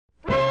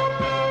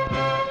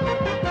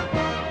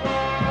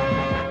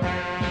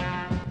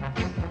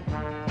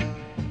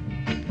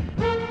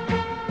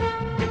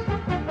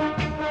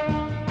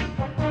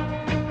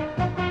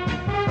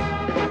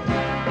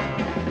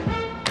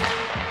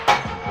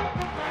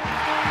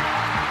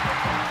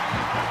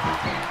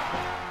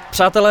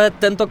Přátelé,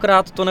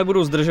 tentokrát to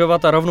nebudu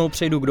zdržovat a rovnou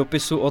přejdu k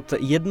dopisu od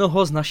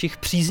jednoho z našich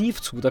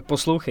příznivců, tak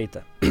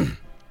poslouchejte.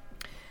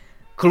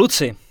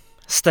 Kluci,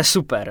 jste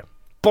super.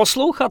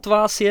 Poslouchat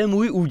vás je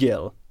můj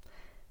úděl.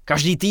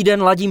 Každý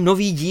týden ladím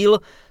nový díl,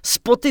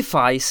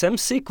 Spotify jsem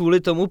si kvůli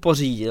tomu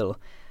pořídil.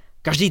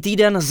 Každý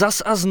týden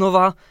zas a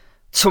znova,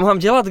 co mám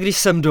dělat, když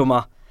jsem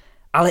doma.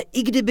 Ale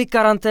i kdyby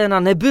karanténa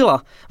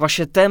nebyla,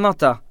 vaše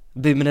témata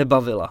by mne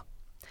bavila.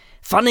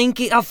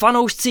 Faninky a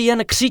fanoušci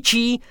jen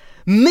křičí,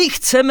 my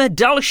chceme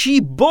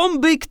další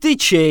bomby k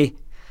tyči.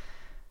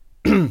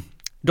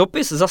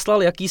 Dopis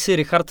zaslal jakýsi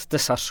Richard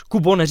Tesař.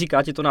 Kubo,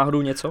 neříká ti to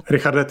náhodou něco?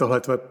 Richarde, tohle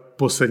je tvoje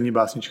poslední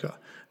básnička.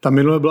 Ta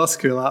minule byla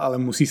skvělá, ale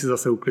musí se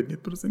zase uklidnit,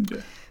 prosím tě.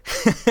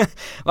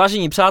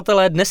 Vážení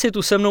přátelé, dnes je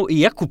tu se mnou i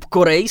Jakub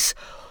Korejs,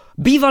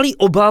 bývalý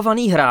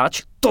obávaný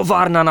hráč,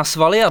 továrna na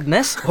svaly a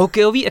dnes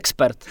hokejový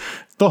expert.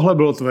 Tohle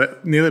bylo tvoje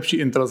nejlepší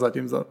intro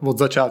zatím od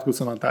začátku,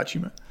 co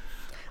natáčíme.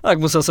 Tak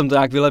musel jsem to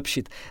nějak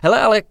vylepšit.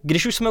 Hele, ale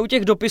když už jsme u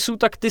těch dopisů,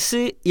 tak ty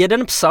si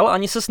jeden psal,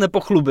 ani ses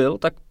nepochlubil,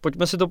 tak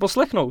pojďme si to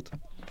poslechnout.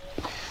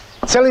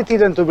 Celý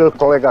týden tu byl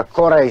kolega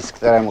Korejs,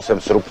 kterému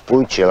jsem srub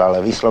půjčil,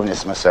 ale výslovně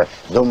jsme se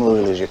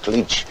domluvili, že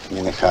klíč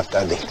mi nechá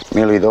tady.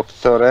 Milý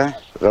doktore,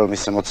 velmi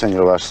jsem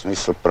ocenil váš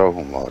smysl pro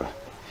humor.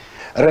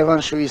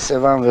 Revanšuji se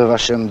vám ve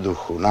vašem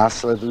duchu,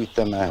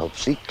 následujte mého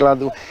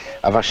příkladu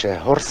a vaše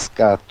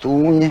horská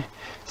tůň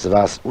z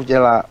vás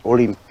udělá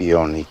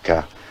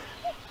olympionika.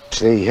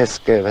 Přeji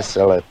hezké,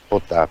 veselé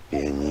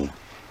potápění.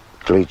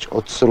 Klíč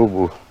od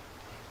srubu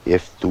je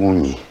v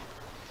tůni.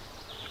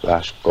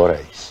 Váš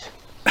Korejs.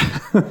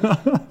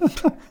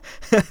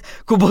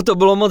 Kubo, to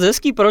bylo moc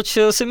hezký, proč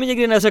jsi mi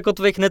někdy neřekl o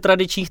tvých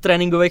netradičních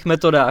tréninkových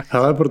metodách?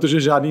 Hele, protože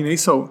žádný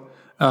nejsou.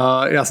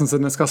 Já jsem se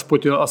dneska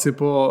spotil asi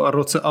po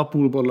roce a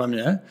půl, podle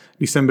mě.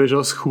 Když jsem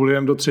běžel s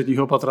Chuliem do 3.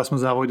 patra, jsme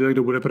závodili,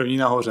 kdo bude první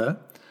nahoře.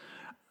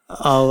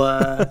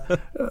 Ale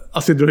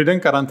asi druhý den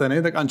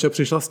karantény, tak Anča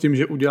přišla s tím,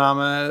 že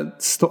uděláme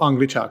 100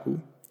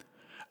 angličáků.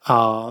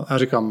 A já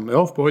říkám,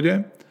 jo, v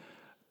pohodě.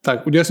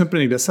 Tak udělali jsme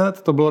prvních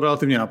 10, to bylo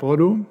relativně na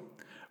pohodu.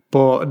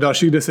 Po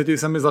dalších 10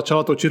 se mi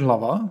začala točit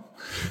hlava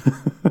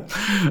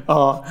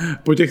a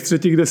po těch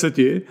 3. 10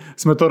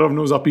 jsme to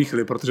rovnou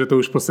zapíchli, protože to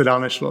už prostě dál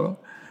nešlo.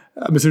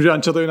 Myslím, že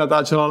Anča to i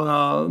natáčela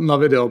na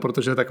video,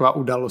 protože taková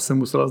událost se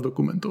musela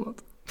zdokumentovat.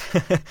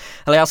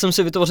 Ale já jsem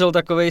si vytvořil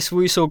takovej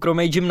svůj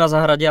soukromý gym na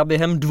zahradě a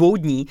během 2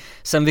 dní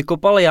jsem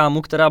vykopal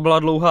jámu, která byla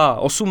dlouhá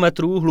 8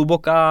 metrů,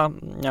 hluboká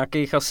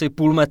nějakých asi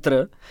půl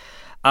metr.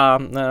 A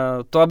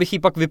to, abych ji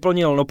pak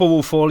vyplnil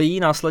nopovou folií,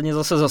 následně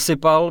zase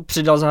zasypal,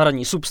 přidal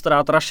zahradní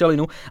substrát,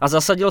 rašelinu a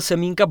zasadil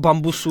semínka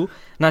bambusu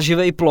na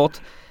živej plot.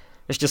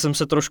 Ještě jsem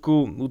se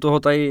trošku u toho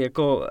tady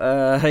jako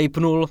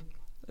hejpnul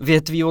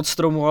větví od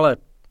stromu, ale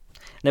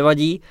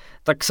nevadí.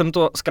 Tak jsem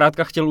to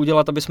zkrátka chtěl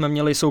udělat, aby jsme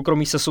měli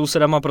soukromí se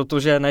sousedama,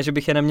 protože ne, že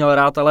bych je neměl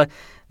rád, ale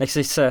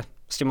nechceš se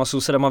s těma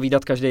sousedama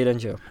vídat každý den,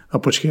 že jo? A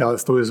počkej, ale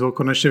s tou jizvou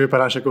konečně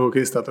vypadáš jako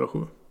hokejista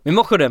trochu.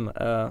 Mimochodem,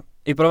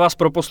 i pro vás,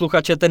 pro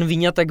posluchače, ten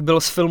výňatek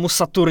byl z filmu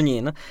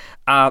Saturnin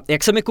a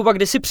jak se mi Kuba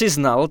kdysi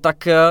přiznal,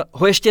 tak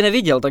ho ještě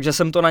neviděl, takže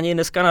jsem to na něj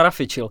dneska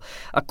narafičil.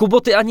 A Kubo,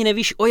 ty ani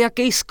nevíš, o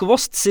jaký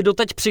skvost si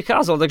doteď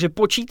přicházel, takže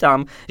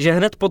počítám, že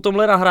hned po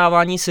tomhle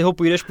nahrávání si ho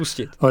půjdeš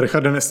pustit.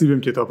 Richarde,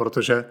 neslíbím ti to,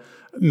 protože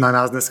na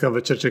nás dneska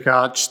večer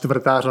čeká 4.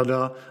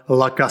 řada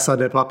La Casa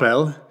de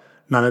Papel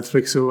na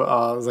Netflixu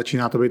a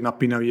začíná to být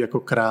napínavý jako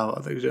kráva,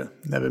 takže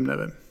nevím.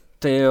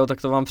 Ty jo,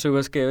 tak to vám přeju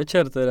hezký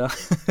večer teda.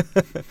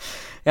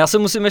 Já se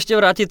musím ještě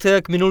vrátit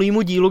k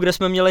minulýmu dílu, kde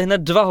jsme měli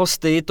hned 2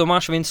 hosty.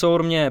 Tomáš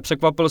Vincour mě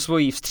překvapil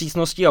svojí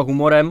vstřícností a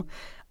humorem,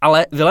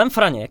 ale Vilém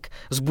Franěk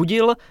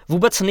vzbudil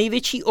vůbec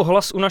největší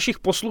ohlas u našich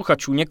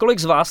posluchačů. Několik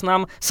z vás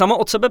nám samo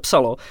od sebe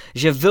psalo,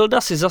 že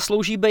Vilda si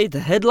zaslouží být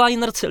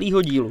headliner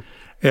celého dílu.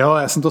 Jo,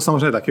 já jsem to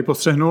samozřejmě taky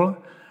postřehnul,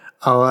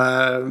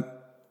 ale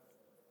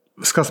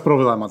vzkaz pro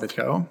Viléma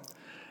teďka, jo.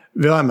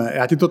 Viléme,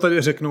 já ti to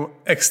tady řeknu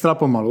extra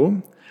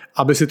pomalu,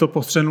 aby si to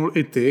postřehnul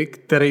i ty,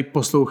 který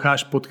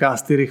posloucháš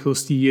podcasty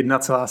rychlostí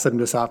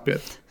 1,75.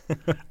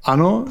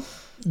 Ano,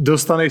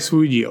 dostaneš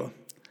svůj díl,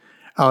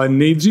 ale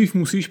nejdřív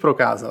musíš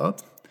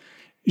prokázat,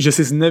 že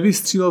jsi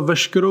nevystřílel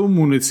veškerou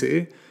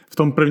munici v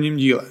tom prvním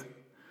díle.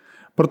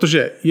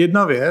 Protože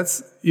jedna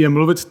věc je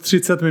mluvit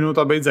 30 minut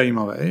a být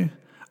zajímavý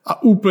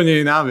a úplně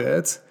jiná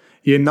věc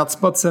je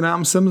nacpat se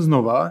nám sem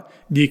znova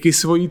díky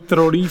svojí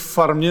trolí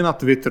farmě na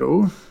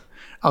Twitteru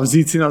a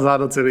vzít si na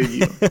záda celý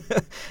díl.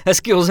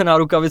 Hezky hozená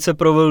rukavice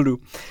pro Vildu.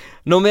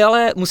 No my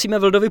ale musíme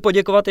Vildovi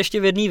poděkovat ještě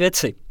v jedné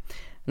věci.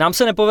 Nám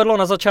se nepovedlo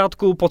na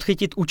začátku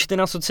podchytit účty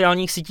na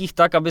sociálních sítích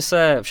tak, aby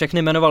se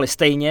všechny jmenovaly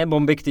stejně,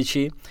 bomby k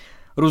tyči.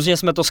 Různě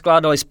jsme to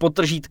skládali s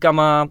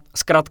podtržítkama,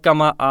 s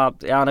kratkama a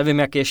já nevím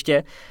jak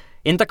ještě.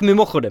 Jen tak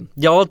mimochodem,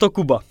 dělal to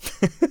Kuba.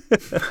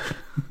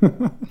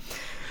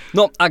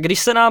 No a když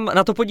se nám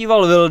na to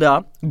podíval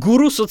Vilda,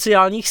 guru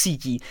sociálních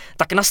sítí,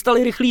 tak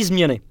nastaly rychlé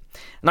změny.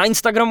 Na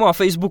Instagramu a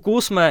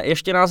Facebooku jsme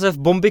ještě název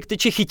bomby k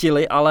tyči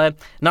chytili, ale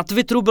na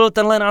Twitteru byl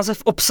tenhle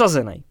název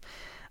obsazený.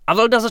 A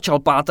Vilda začal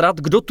pátrat,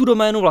 kdo tu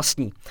doménu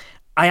vlastní.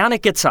 A já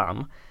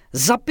nekecám,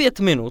 Za 5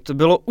 minut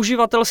bylo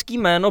uživatelský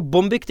jméno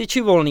Bomby k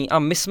tyči volný a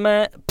my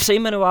jsme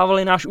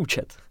přejmenovávali náš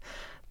účet.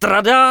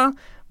 Trada!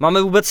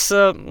 Máme vůbec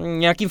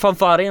nějaký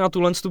fanfáry na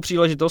tuhle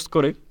příležitost,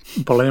 Kory?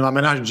 Podle mě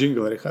máme náš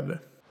jingle, Richarde.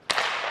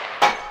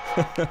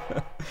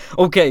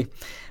 OK,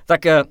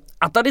 tak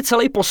a tady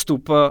celý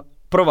postup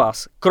pro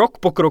vás, krok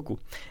po kroku.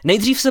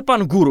 Nejdřív se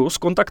pan Guru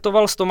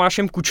skontaktoval s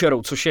Tomášem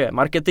Kučerou, což je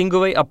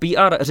marketingový a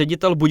PR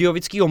ředitel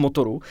Budějovického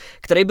Motoru,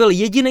 který byl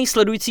jediný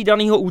sledující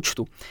daného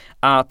účtu.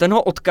 A ten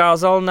ho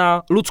odkázal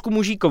na Lucku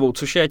Mužíkovou,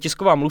 což je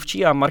tisková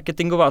mluvčí a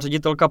marketingová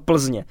ředitelka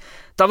Plzně.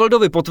 Ta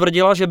Vildovi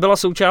potvrdila, že byla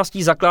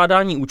součástí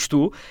zakládání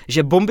účtu,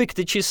 že Bomby k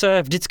tyči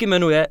se vždycky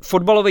jmenuje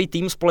fotbalový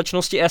tým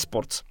společnosti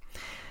eSports.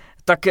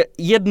 Tak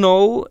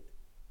jednou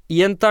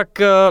jen tak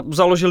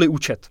založili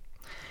účet.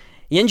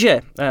 Jenže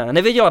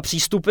nevěděla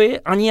přístupy,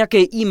 ani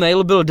jaký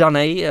e-mail byl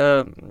daný,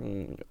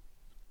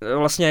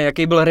 vlastně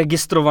jaký byl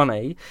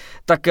registrovaný,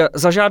 tak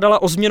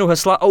zažádala o změnu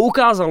hesla a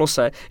ukázalo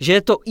se, že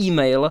je to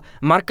e-mail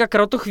Marka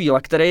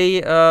Kratochvíla,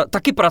 který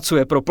taky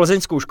pracuje pro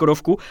plzeňskou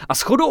Škodovku a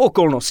shodou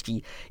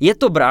okolností je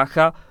to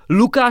brácha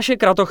Lukáše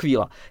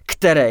Kratochvíla,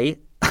 který,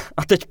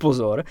 a teď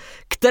pozor,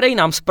 který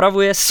nám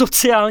spravuje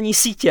sociální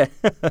sítě.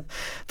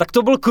 Tak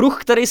to byl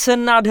kruh, který se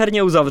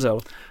nádherně uzavřel.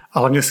 A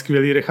hlavně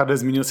skvělý, Richarde,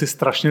 zmínil si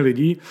strašně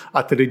lidí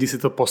a ty lidi si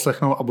to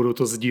poslechnou a budou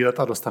to sdílet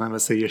a dostaneme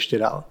se ještě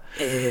dál.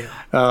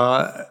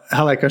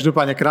 Hele,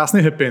 každopádně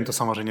krásný happy end to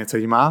samozřejmě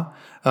celý má.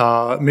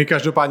 My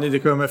každopádně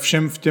děkujeme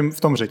všem v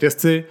tom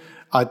řetězci,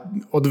 a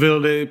od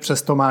Vildy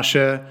přes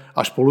Tomáše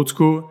až po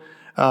Lucku.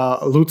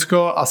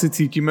 Lucko, asi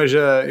cítíme,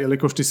 že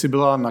jelikož ty jsi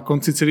byla na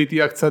konci celé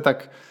té akce,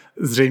 tak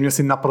zřejmě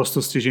si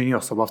naprosto stěžejní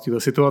osoba v této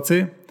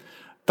situaci.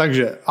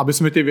 Takže, aby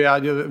jsme ti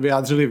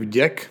vyjádřili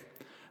vděk,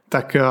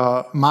 tak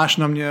máš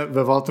na mě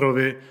ve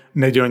Valtrovi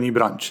nedělní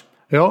brunch.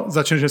 Jo?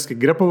 Začneš hezky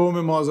grapovou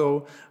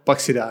mimózou, pak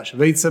si dáš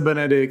vejce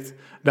Benedikt,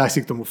 dáš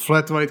si k tomu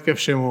flat white ke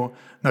všemu,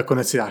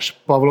 nakonec si dáš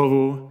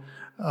Pavlovu.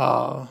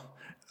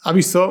 A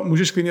víš co,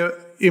 můžeš klidně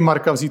i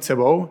Marka vzít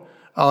sebou,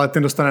 ale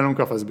ten dostane jenom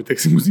kafe, zbytek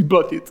si musí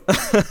platit.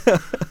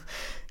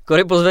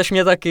 Kory, pozveš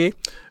mě taky?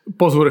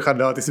 Pozvu,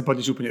 Richarda, ale ty si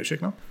platíš úplně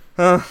všechno.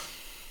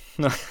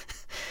 No.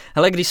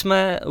 Hele, když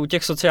jsme u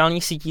těch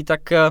sociálních sítí,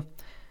 tak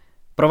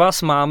pro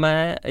vás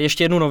máme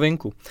ještě jednu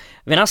novinku.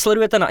 Vy nás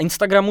sledujete na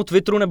Instagramu,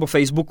 Twitteru nebo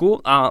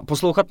Facebooku a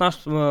poslouchat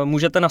nás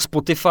můžete na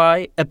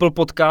Spotify, Apple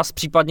Podcast,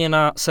 případně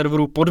na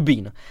serveru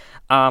Podbean.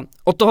 A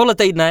od tohohle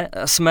týdne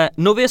jsme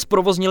nově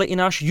zprovoznili i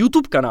náš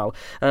YouTube kanál,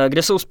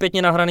 kde jsou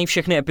zpětně nahrané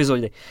všechny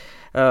epizody.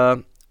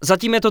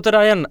 Zatím je to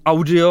teda jen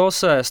audio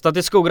se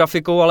statickou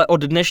grafikou, ale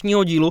od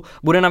dnešního dílu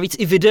bude navíc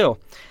i video.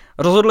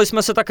 Rozhodli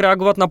jsme se tak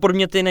reagovat na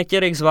podněty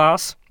některých z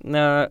vás,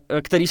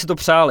 kteří si to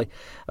přáli.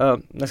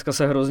 Dneska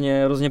se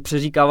hrozně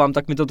přeříkávám,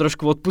 tak mi to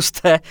trošku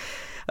odpuste.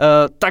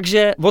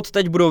 Takže od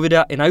teď budou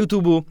videa i na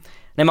YouTube,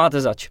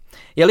 nemáte zač.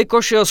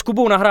 Jelikož s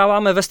Kubou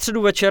nahráváme ve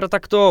středu večer,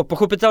 tak to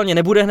pochopitelně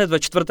nebude hned ve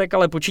čtvrtek,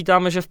 ale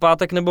počítáme, že v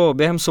pátek nebo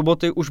během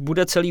soboty už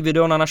bude celý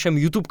video na našem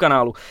YouTube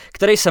kanálu,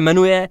 který se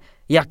jmenuje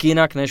jak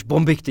jinak než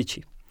Bomby k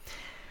tyči.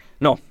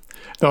 No,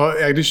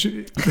 jak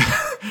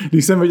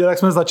když jsem viděl, jak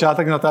jsme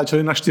začátek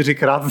natáčeli na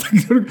 4x, tak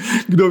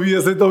kdo ví,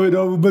 jestli to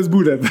video vůbec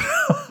bude.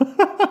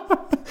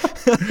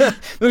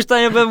 My už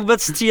tady nebudeme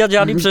vůbec stříhat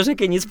žádný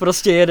přeřeky, nic,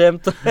 prostě jedem,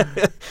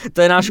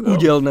 to je náš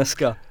úděl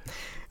dneska.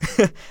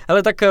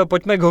 Hele, tak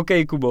pojďme k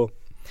hokeji, Kubo.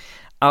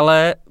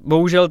 Ale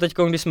bohužel teď,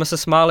 když jsme se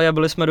smáli a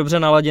byli jsme dobře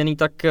naladění,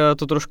 tak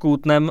to trošku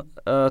utnem.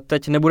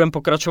 Teď nebudeme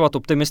pokračovat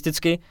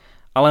optimisticky,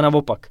 ale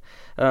naopak.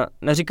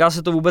 Neříká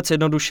se to vůbec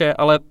jednoduše,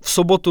 ale v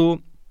sobotu,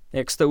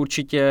 jak jste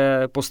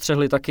určitě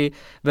postřehli taky,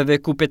 ve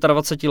věku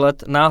 25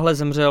 let náhle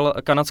zemřel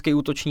kanadský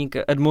útočník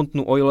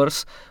Edmontonu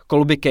Oilers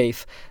Colby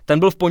Cave. Ten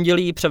byl v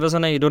pondělí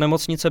převezený do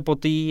nemocnice po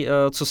té,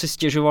 co si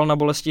stěžoval na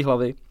bolesti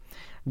hlavy.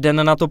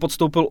 Den na to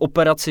podstoupil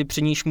operaci,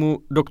 při níž mu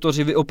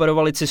doktoři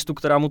vyoperovali cystu,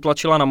 která mu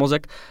tlačila na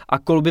mozek, a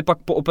Colby pak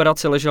po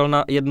operaci ležel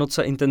na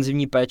jednotce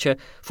intenzivní péče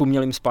v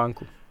umělém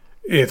spánku.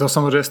 Je to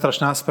samozřejmě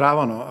strašná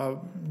zpráva, no,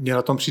 a mně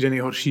na tom přijde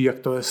nejhorší, jak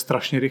to je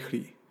strašně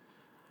rychlý.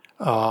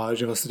 A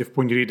že vlastně v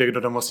pondělí jde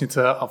do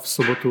nemocnice a v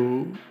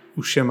sobotu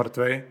už je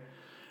mrtvej.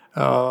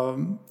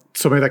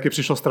 Co mi taky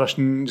přišlo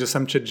strašný, že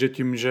jsem četl, že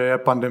tím, že je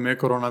pandemie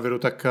koronaviru,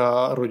 tak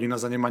rodina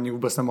za něm ani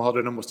vůbec nemohla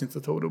do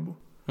nemocnice celou dobu.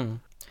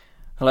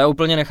 Hele, já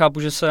úplně nechápu,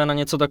 že se na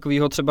něco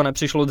takového třeba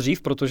nepřišlo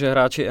dřív, protože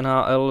hráči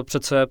NHL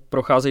přece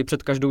procházejí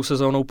před každou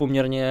sezónou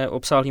poměrně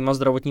obsáhlýma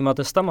zdravotníma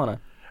testama, ne?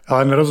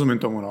 Ale nerozumím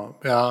tomu, no.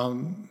 Já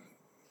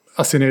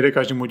asi nejde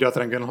každému dělat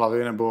rentgen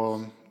hlavy,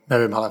 nebo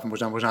nevím, ale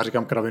možná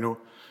říkám kravinu.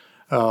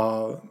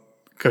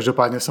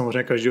 Každopádně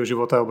samozřejmě každého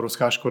života je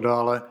obrovská škoda,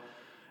 ale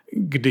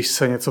když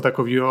se něco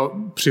takového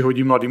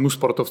přihodí mladému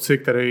sportovci,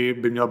 který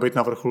by měl být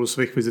na vrcholu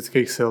svých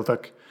fyzických sil,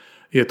 tak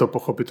je to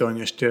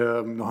pochopitelně ještě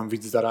mnohem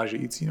víc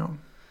zarážející. No.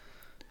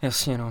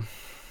 Jasně, no.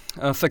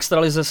 V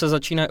extralize se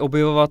začínají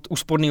objevovat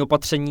úsporné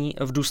opatření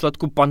v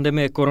důsledku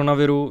pandemie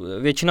koronaviru.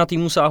 Většina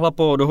týmů sáhla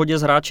po dohodě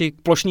s hráči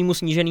k plošnému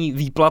snížení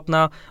výplat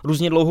na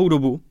různě dlouhou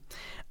dobu.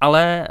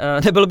 Ale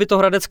nebyl by to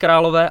Hradec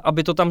Králové,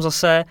 aby to tam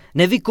zase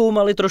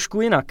nevykoumali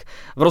trošku jinak.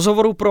 V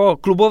rozhovoru pro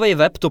klubový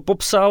web to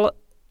popsal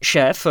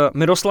šéf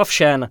Miroslav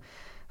Šén.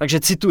 Takže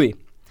cituji.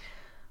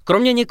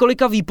 Kromě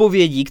několika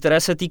výpovědí,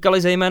 které se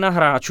týkaly zejména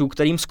hráčů,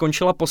 kterým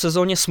skončila po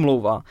sezóně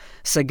smlouva,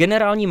 se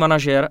generální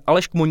manažer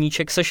Aleš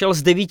Kmoníček sešel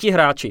s 9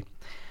 hráči.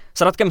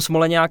 S Radkem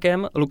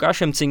Smoleňákem,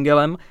 Lukášem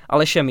Cingelem,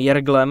 Alešem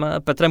Jerglem,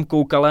 Petrem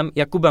Koukalem,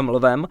 Jakubem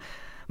Lvem,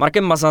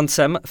 Markem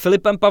Mazancem,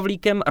 Filipem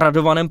Pavlíkem,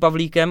 Radovanem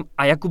Pavlíkem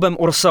a Jakubem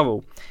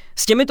Orsavou.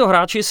 S těmito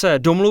hráči se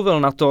domluvil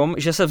na tom,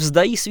 že se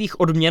vzdají svých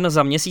odměn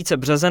za měsíce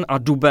březen a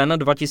duben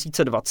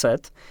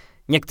 2020,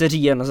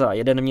 někteří jen za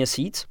 1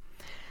 měsíc.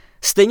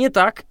 Stejně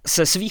tak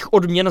se svých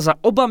odměn za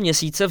oba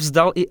měsíce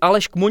vzdal i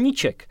Aleš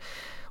Kmoníček.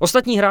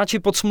 Ostatní hráči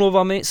pod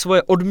smlouvami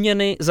svoje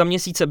odměny za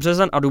měsíce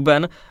březen a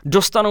duben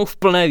dostanou v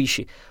plné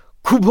výši.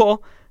 Kubo,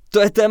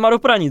 to je téma do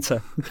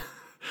pranice.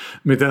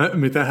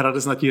 My ten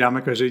Hradec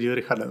natíráme každý díl,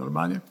 Richarde,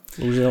 normálně.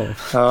 Už jo.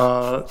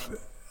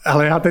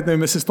 Ale já teď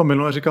nevím, jestli jsi to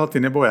minule říkal ty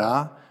nebo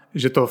já,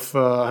 že to v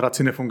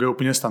Hradci nefunguje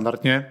úplně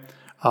standardně,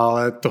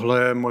 ale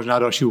tohle je možná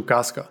další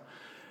ukázka.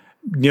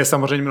 Mně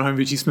samozřejmě mnohem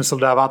větší smysl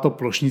dává to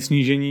plošní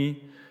snížení,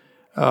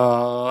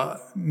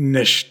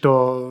 než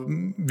to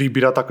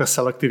vybírat takhle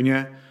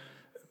selektivně.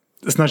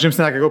 Snažím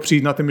se nějak jako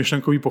přijít na ty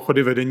myšlenkové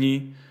pochody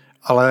vedení,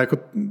 ale jako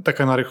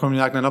takhle narychlo mě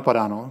nějak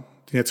nenapadá. No.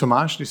 Ty něco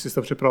máš, když jsi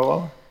to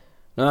připravoval?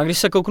 No a když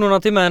se kouknu na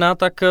ty jména,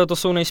 tak to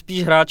jsou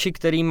nejspíš hráči,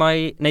 kteří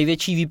mají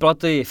největší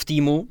výplaty v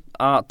týmu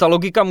a ta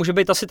logika může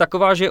být asi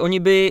taková, že oni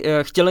by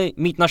chtěli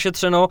mít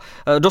našetřeno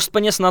dost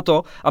peněz na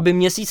to, aby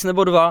měsíc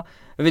nebo 2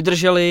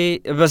 vydrželi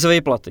bez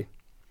výplaty.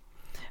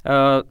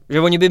 Že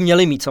oni by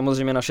měli mít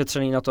samozřejmě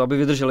našetřený na to, aby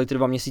vydrželi ty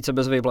 2 měsíce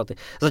bez výplaty.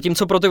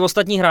 Zatímco pro ty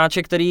ostatní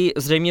hráče, který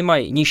zřejmě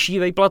mají nižší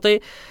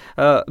výplaty,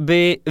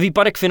 by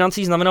výpadek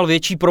financí znamenal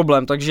větší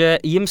problém, takže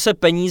jim se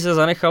peníze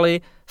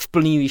zanechaly v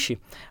plný výši.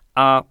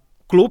 A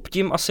klub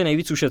tím asi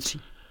nejvíc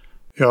ušetří.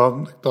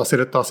 Jo,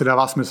 to asi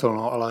dává smysl,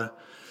 no, ale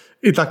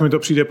i tak mi to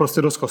přijde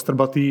prostě dost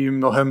kostrbatý,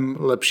 mnohem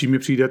lepší mi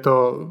přijde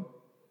to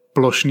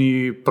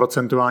plošný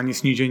procentuální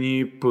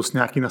snížení plus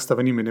nějaký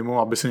nastavený minimum,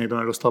 aby se někdo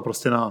nedostal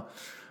prostě na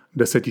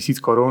 10 000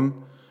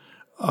 korun.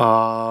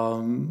 A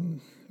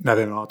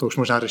nevím, no, to už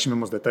možná řešíme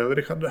moc detaily,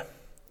 Richarde.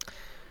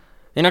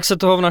 Jinak se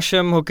toho v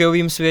našem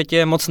hokejovém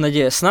světě moc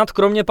neděje. Snad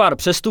kromě pár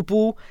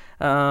přestupů,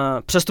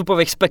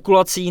 přestupových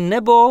spekulací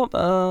nebo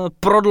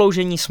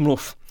prodloužení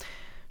smluv.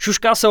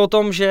 Šušká se o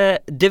tom, že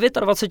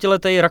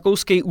 29letý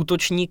rakouský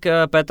útočník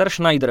Peter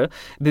Schneider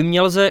by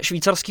měl ze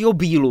švýcarského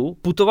Bílu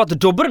putovat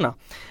do Brna.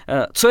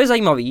 Co je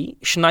zajímavý,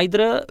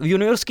 Schneider v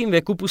juniorském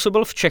věku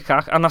působil v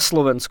Čechách a na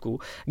Slovensku,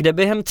 kde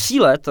během 3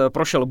 let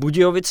prošel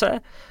Budějovice,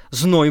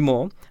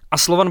 Znojmo a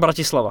Slovan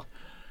Bratislava.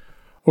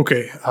 OK,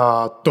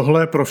 a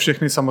tohle je pro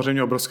všechny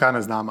samozřejmě obrovská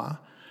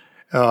neznámá.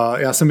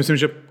 Já si myslím,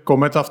 že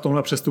Kometa v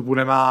tomhle přestupu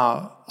nemá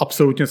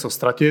absolutně co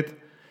ztratit.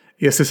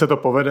 Jestli se to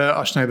povede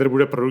a Schneider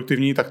bude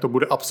produktivní, tak to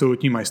bude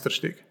absolutní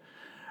majstrštyk.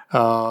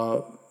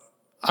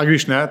 A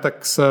když ne,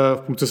 tak se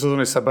v půlce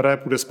sezóny sebere,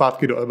 půjde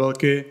zpátky do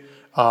Ebelky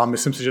a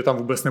myslím si, že tam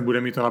vůbec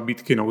nebude mít to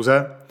nabídky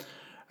nouze.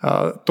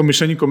 To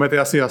myšlení Komety je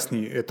asi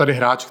jasný. Je tady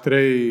hráč,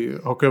 který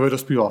hokejově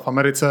dospíval v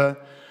Americe,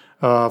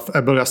 v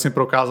Ebel jasně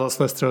prokázal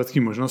své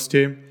střelecké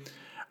možnosti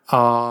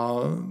a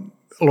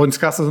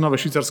loňská sezona ve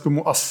Švýcarsku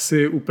mu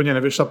asi úplně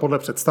nevyšla podle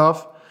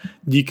představ.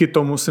 Díky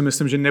tomu si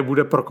myslím, že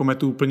nebude pro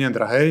Kometu úplně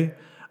drahej.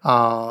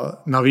 A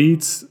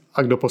navíc,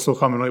 a kdo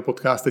poslouchal minulý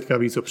podcast, teďka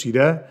ví, co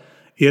přijde,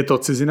 je to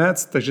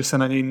cizinec, takže se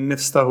na něj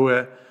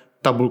nevztahuje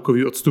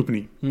tabulkový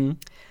odstupný.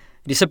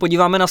 Když se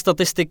podíváme na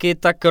statistiky,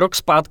 tak rok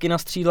zpátky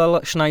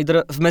nastřílel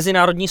Schneider v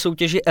mezinárodní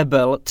soutěži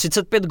EBEL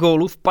 35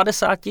 gólů v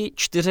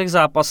 54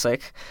 zápasech,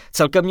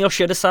 celkem měl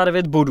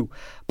 69 bodů.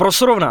 Pro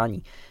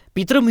srovnání,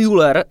 Peter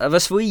Müller ve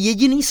své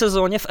jediné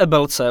sezóně v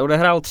Ebelce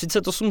odehrál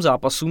 38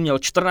 zápasů, měl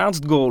 14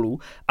 gólů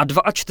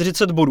a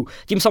 42 bodů.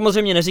 Tím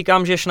samozřejmě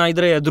neříkám, že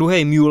Schneider je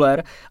druhý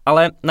Müller,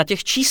 ale na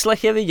těch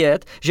číslech je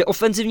vidět, že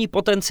ofenzivní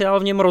potenciál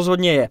v něm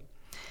rozhodně je.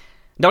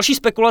 Další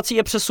spekulací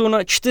je přesun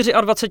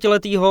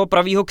 24letého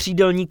pravýho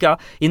křídelníka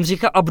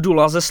Jindřicha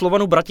Abdula ze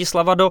Slovanu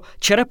Bratislava do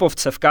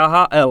Čerepovce v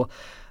KHL.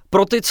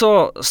 Pro ty,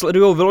 co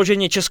sledují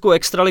vyloženě českou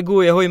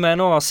extraligu, jeho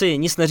jméno asi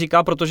nic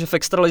neříká, protože v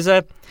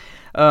extralize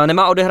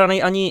nemá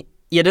odehraný ani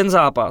 1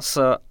 zápas.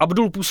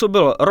 Abdul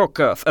působil rok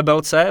v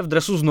Ebelce v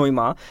dresu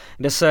Znojma,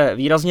 kde se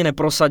výrazně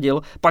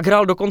neprosadil, pak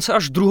hrál dokonce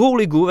až 2.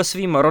 ligu ve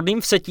svým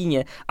rodným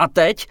Vsetíně a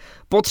teď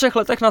po 3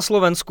 letech na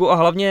Slovensku a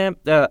hlavně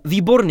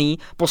výborný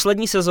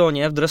poslední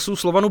sezóně v dresu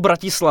Slovanu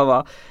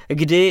Bratislava,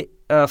 kdy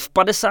v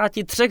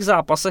 53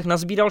 zápasech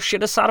nazbíral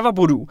 62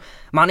 bodů,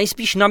 má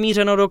nejspíš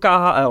namířeno do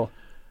KHL.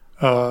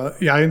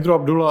 Já Jindru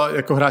Abdula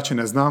jako hráče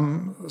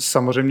neznám,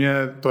 samozřejmě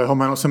to jeho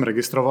jméno jsem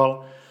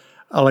registroval,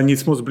 ale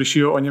nic moc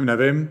bližšího o něm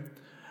nevím.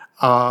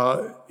 A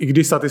i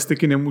když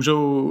statistiky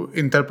nemůžou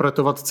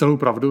interpretovat celou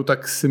pravdu,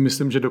 tak si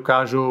myslím, že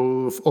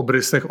dokážou v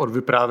obrysech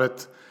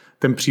odvyprávět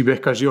ten příběh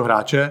každého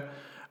hráče.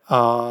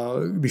 A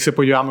když se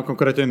podíváme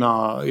konkrétně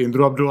na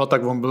Jindru Abdula,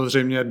 tak on byl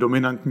zřejmě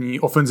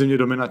ofenzivně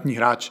dominantní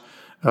hráč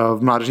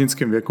v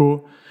mládežnickém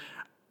věku.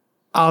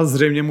 A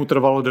zřejmě mu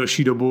trvalo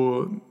delší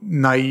dobu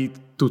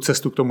najít tu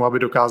cestu k tomu, aby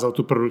dokázal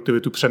tu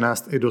produktivitu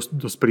přenést i do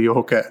dospělého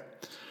hokeje.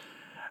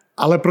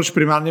 Ale proč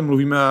primárně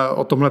mluvíme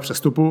o tomhle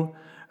přestupu?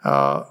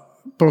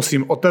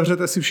 Prosím,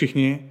 otevřete si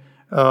všichni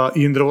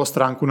Jindrovo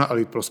stránku na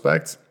Elite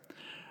Prospects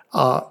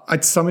a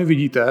ať sami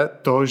vidíte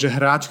to, že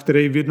hráč,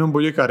 který v jednom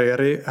bodě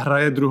kariéry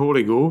hraje druhou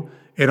ligu,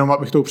 jenom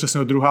abych to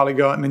upřesnil, druhá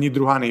liga není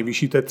druhá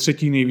nejvyšší, to je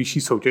třetí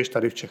nejvyšší soutěž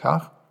tady v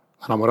Čechách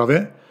a na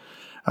Moravě.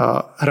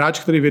 Hráč,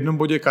 který v jednom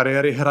bodě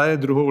kariéry hraje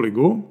druhou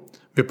ligu,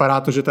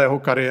 vypadá to, že ta jeho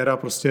kariéra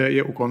prostě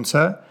je u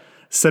konce,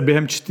 se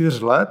během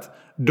 4 let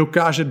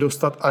dokáže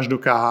dostat až do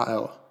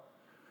KHL.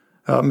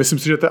 Myslím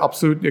si, že to je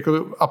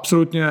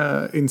absolutně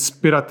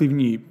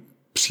inspirativní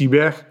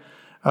příběh.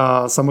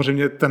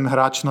 Samozřejmě ten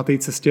hráč na té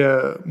cestě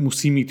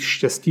musí mít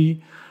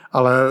štěstí,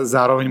 ale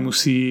zároveň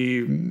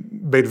musí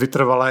být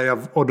vytrvalý a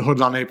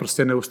odhodlaný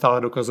prostě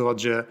neustále dokazovat,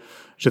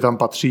 že tam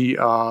patří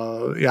a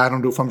já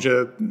jenom doufám, že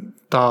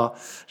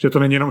to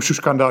není jenom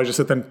šuškanda, že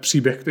se ten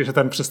příběh, že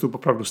ten přestup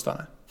opravdu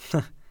stane.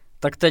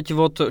 Tak teď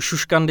od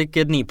šuškandy k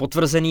jedné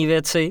potvrzené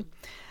věci.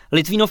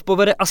 Litvínov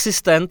povede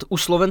asistent u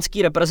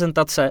slovenské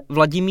reprezentace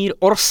Vladimír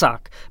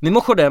Orsák.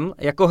 Mimochodem,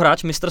 jako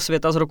hráč mistr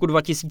světa z roku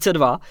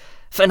 2002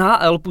 v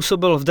NHL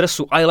působil v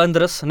dresu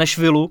Islanders,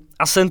 Nashvilleu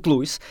a St.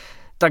 Louis,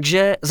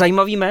 takže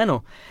zajímavý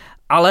jméno.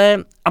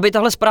 Ale aby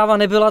tahle zpráva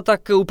nebyla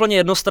tak úplně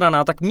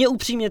jednostranná, tak mě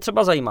upřímně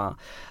třeba zajímá,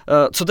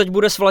 co teď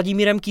bude s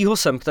Vladimírem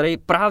Kýhosem, který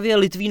právě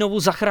Litvínovu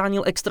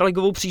zachránil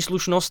extraligovou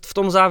příslušnost v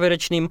tom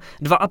závěrečném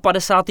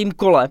 52.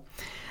 kole.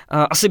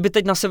 Asi by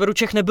teď na severu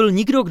Čech nebyl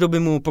nikdo, kdo by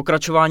mu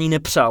pokračování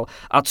nepřál.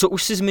 A co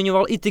už si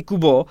zmiňoval i ty,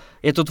 Kubo,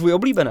 je to tvůj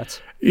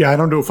oblíbenec? Já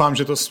jenom doufám,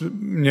 že to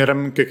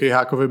směrem ke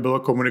Kejhákovi bylo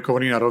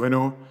komunikovaný na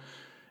rovinu,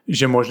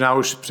 že možná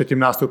už před tím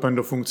nástupem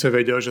do funkce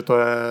věděl, že to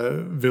je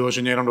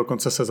vyloženě jenom do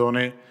konce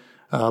sezóny,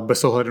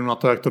 bez ohledu na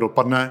to, jak to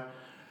dopadne.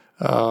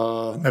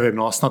 Nevím,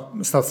 no,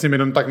 snad s ním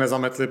jenom tak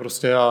nezametli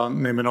prostě a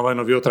nejmenovali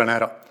novýho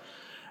trenéra.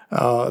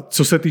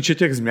 Co se týče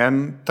těch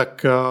změn,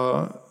 tak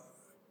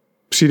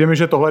přijde mi,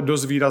 že tohle je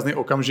dost výrazný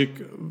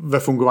okamžik ve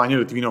fungování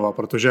Litvínova,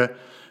 protože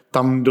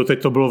tam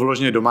doteď to bylo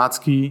vyloženě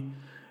domácký,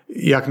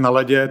 jak na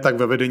ledě, tak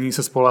ve vedení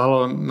se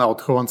spolehlo na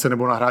odchovance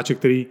nebo na hráče,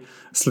 který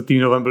s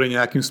Litvínovem byli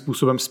nějakým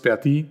způsobem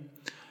spjatý.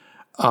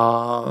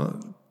 A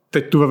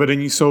teď tu ve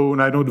vedení jsou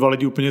najednou 2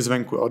 lidi úplně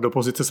zvenku. Jo. Do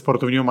pozice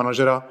sportovního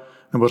manažera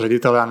nebo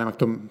ředitele, já nevím, jak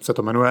se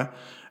to jmenuje,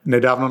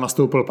 nedávno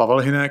nastoupil Pavel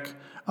Hynek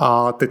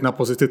a teď na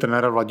pozici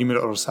trenéra Vladimír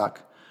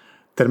Orsák.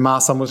 Ten má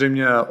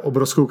samozřejmě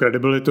obrovskou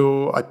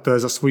kredibilitu, ať to je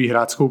za svoji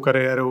hráčskou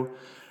kariéru,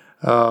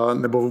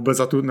 nebo vůbec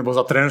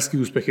za trenérský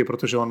úspěchy,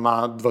 protože on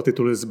má 2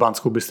 tituly s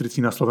Banskou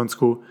Bystricí na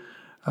Slovensku.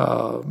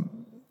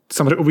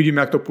 Samozřejmě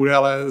uvidíme, jak to půjde,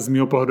 ale z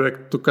mého pohledu je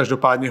to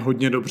každopádně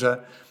hodně dobře,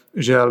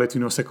 že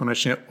Litvínov se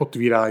konečně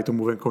otvírá i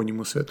tomu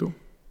venkovnímu světu.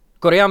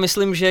 Kori, já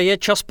myslím, že je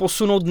čas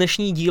posunout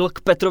dnešní díl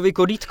k Petrovi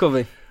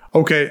Kodítkovi.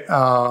 OK,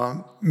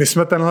 my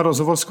jsme tenhle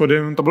rozhovor s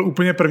Kodym, to byl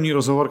úplně první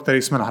rozhovor,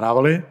 který jsme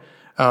nahrávali.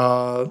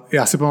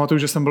 Já si pamatuju,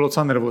 že jsem byl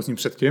docela nervózní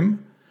předtím,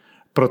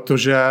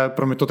 protože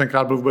pro mě to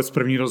tenkrát byl vůbec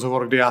první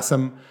rozhovor, kdy já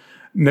jsem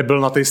nebyl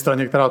na té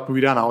straně, která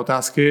odpovídá na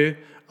otázky,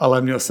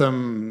 ale měl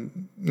jsem,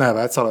 ne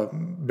věc, ale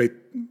být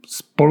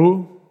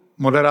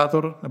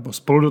spolumoderátor nebo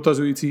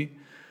spoludotazující.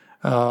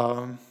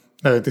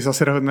 Nevím, ty jsi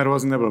asi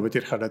nervózní nebyl,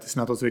 Richarde, ty jsi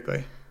na to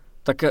zvyklý.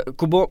 Tak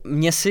Kubo,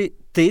 mně si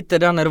ty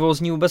teda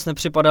nervózní vůbec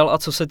nepřipadal a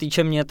co se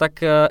týče mě, tak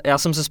já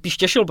jsem se spíš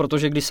těšil,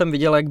 protože když jsem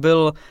viděl, jak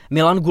byl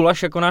Milan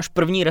Gulaš jako náš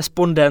první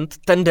respondent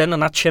ten den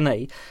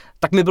nadšenej,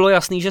 tak mi bylo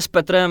jasný, že s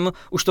Petrem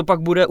už to pak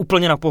bude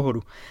úplně na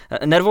pohodu.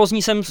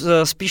 Nervózní jsem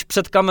spíš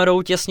před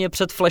kamerou, těsně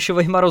před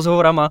flashovejma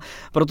rozhovorama,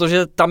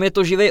 protože tam je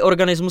to živý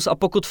organismus a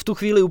pokud v tu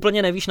chvíli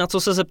úplně nevíš, na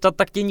co se zeptat,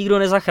 tak tě nikdo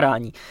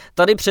nezachrání.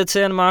 Tady přeci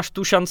jen máš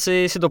tu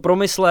šanci si to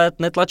promyslet,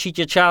 netlačí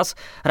tě čas,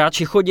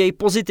 hráči chodějí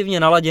pozitivně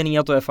naladěný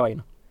a to je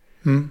fajn.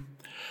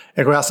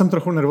 Jako já jsem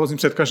trochu nervózní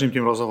před každým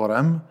tím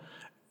rozhovorem,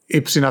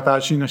 i při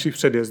natáčení našich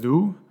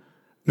předjezdů.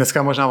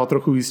 Dneska možná o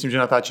trochu víc tím, že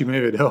natáčíme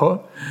i video,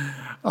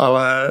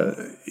 ale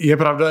je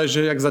pravda,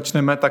 že jak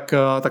začneme, tak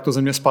to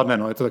ze mě spadne.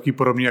 No. Je to taky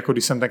podobný, jako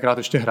když jsem tenkrát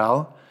ještě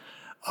hrál.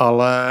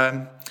 Ale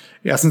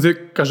já jsem si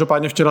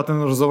každopádně včera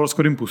ten rozhovor s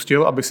Kodym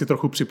pustil, abych si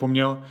trochu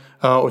připomněl,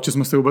 o čem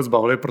jsme se vůbec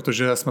bavili,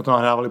 protože jsme to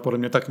nahrávali podle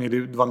mě tak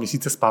někdy 2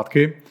 měsíce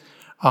zpátky.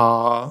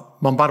 A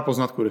mám pár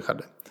poznatků,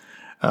 Richarde.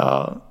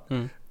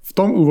 V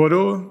tom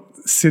úvodu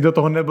si do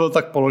toho nebyl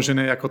tak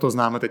položený, jako to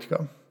známe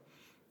teďka.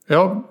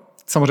 Jo,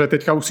 samozřejmě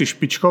teďka už jsi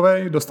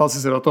špičkovej, dostal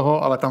jsi se do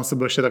toho, ale tam se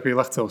byl ještě takový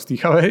lehce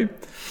ostýchavej.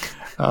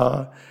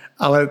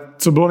 Ale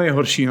co bylo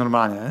nejhorší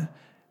normálně,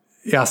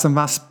 já jsem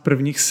vás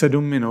prvních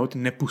 7 minut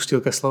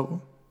nepustil ke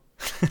slovu.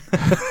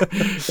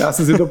 Já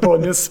jsem si to podle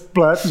mě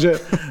splet, že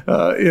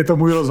je to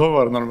můj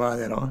rozhovor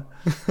normálně. No.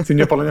 Jsi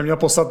mě podle mě měl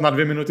poslat na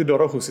 2 minuty do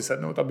rohu si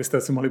sednout,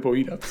 abyste si mohli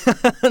povídat.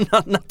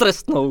 na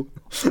trestnou.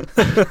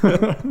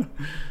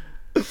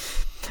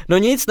 No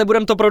nic,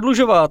 nebudem to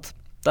prodlužovat.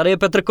 Tady je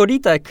Petr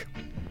Kodítek.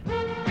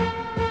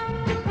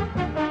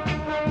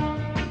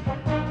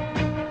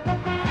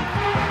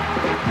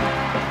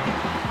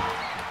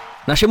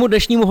 Našemu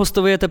dnešnímu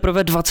hostovi je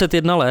teprve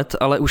 21 let,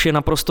 ale už je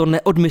naprosto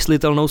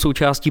neodmyslitelnou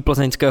součástí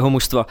plzeňského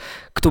mužstva.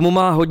 K tomu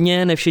má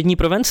hodně nevšední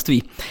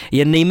prvenství.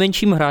 Je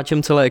nejmenším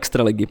hráčem celé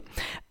extraligy.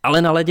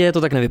 Ale na ledě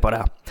to tak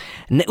nevypadá.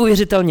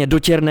 Neuvěřitelně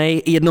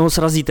dotěrnej, jednoho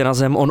srazíte na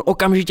zem, on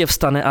okamžitě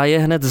vstane a je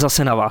hned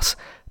zase na vás.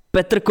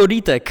 Petr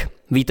Kodítek,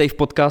 vítej v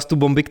podcastu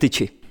Bomby k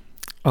tyči.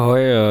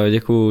 Ahoj,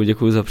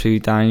 děkuju za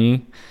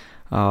přivítání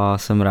a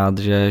jsem rád,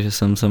 že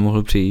jsem se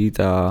mohl přijít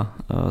a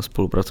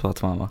spolupracovat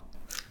s váma.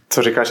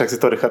 Co říkáš, jak si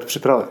to Richard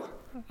připravil?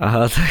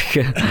 Aha,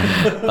 tak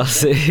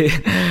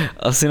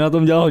asi na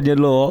tom dělal hodně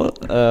dlouho,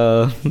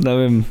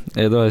 nevím,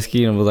 je to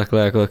hezký, nebo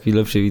takhle jako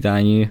takovýhle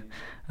přivítání,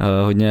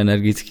 hodně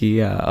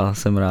energický a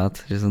jsem rád,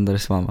 že jsem tady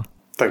s váma.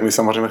 Tak my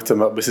samozřejmě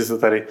chceme, aby si se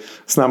tady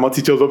s náma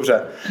cítil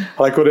dobře.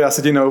 Ale Kody, já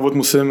se ti na úvod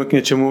musím k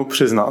něčemu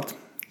přiznat.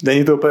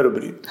 Není to úplně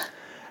dobrý.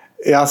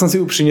 Já jsem si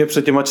upřímně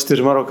před těma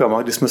 4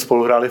 rokama, kdy jsme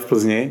spolu hráli v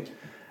Plzni,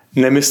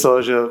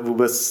 nemyslel, že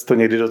vůbec to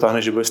někdy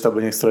dotáhne, že budeš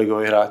stabilně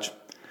extraligový hráč.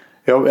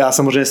 Jo, já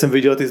samozřejmě jsem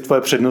viděl ty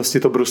tvoje přednosti,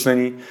 to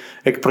bruslení,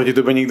 jak proti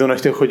tobě nikdo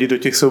nechtěl chodit do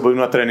těch soubojů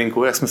na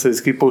tréninku, jak jsme se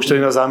vždycky pouštěli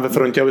na zám ve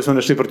frontě, aby jsme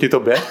nešli proti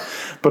tobě,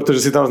 protože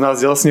si tam z nás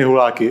dělal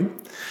sněhuláky.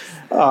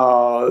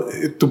 A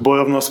tu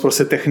bojovnost,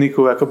 prostě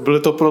techniku, jako bylo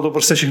to pro to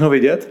prostě všechno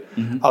vidět,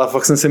 ale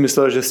fakt jsem si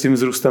myslel, že s tím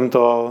vzrůstem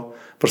to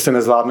prostě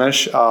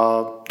nezvládneš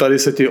a tady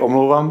se ti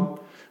omlouvám,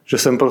 že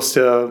jsem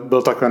prostě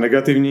byl takhle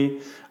negativní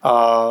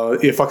a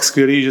je fakt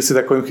skvělý, že si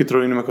takovým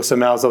chytrolínem, jako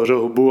jsem já, zavřel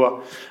hubu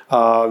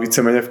a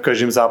víceméně v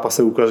každém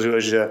zápase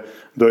ukazuješ, že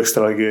do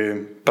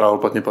extraligy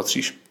pravoplatně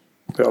patříš.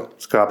 Jo,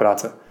 skvělá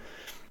práce.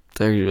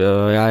 Takže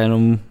já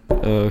jenom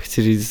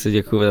chci říct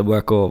děkuji, nebo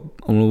jako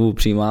omluvu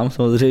přijímám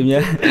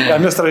samozřejmě. Já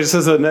mě strašně, že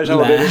se zvedneš a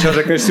odejdeš a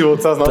řekneš si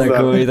odsaz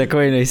nazdar.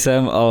 Takový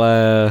nejsem, ale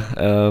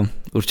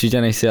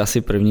určitě nejsi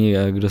asi první,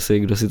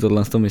 kdo si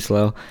tohle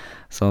myslel.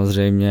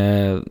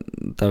 Samozřejmě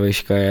ta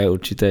výška je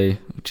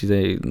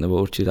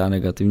určitá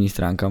negativní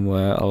stránka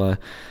moje, ale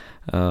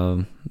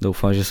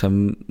doufám, že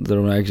jsem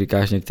zrovna, jak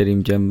říkáš,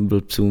 některým těm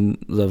blbcům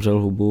zavřel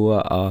hubu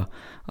a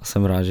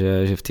jsem rád,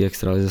 že v té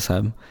extralize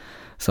jsem.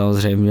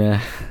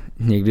 Samozřejmě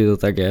někdy to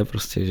tak je,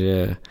 prostě,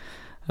 že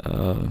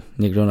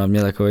někdo na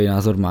mě takový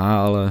názor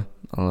má,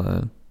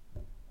 ale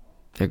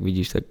jak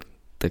vidíš,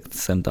 tak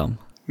jsem tam.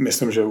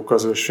 Myslím, že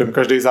ukazuješ všem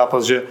každý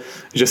zápas,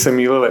 že se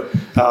mýlili.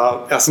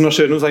 A já jsem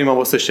našel jednu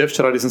zajímavost ještě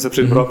včera, když jsem se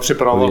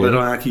připravoval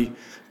na nějaký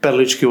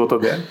perličky o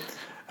tobě.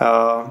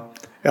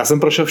 Já jsem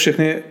prošel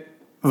všechny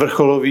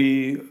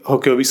vrcholové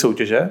hokejové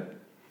soutěže.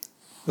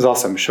 Vzal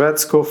jsem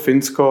Švédsko,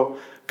 Finsko,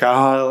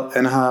 KHL,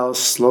 NHL,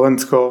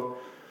 Slovensko,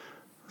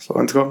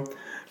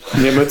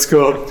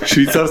 Německo,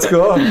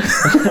 Švýcarsko.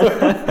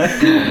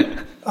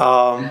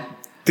 a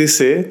ty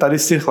jsi tady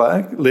z těch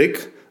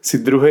lig si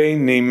druhý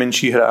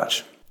nejmenší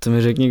hráč. To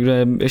mi řekni, kdo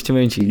je ještě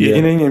menší.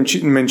 Jediný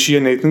menší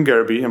je Nathan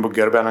Gerby, nebo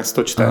Gerby, jak se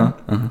to čte,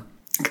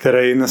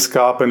 který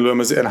dneska pendluje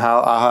mezi NHL a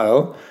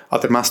AHL a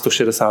ten má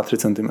 163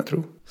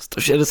 cm.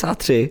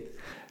 163?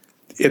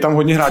 Je tam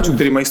hodně hráčů,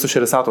 kteří mají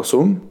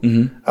 168.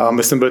 A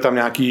myslím, byl tam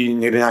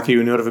někde nějaký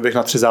junior vyběh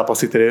na 3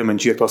 zápasy, který je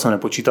menší, jak to jsem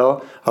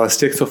nepočítal, ale z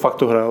těch, co fakt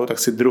to hrajou, tak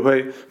si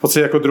v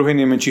podstatě jako druhý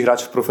nejmenší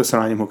hráč v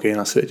profesionálním hokeji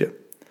na světě.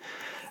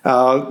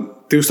 A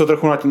ty už to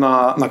trochu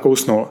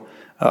nakousnul.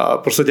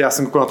 Prostě já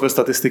jsem koukal na tvoje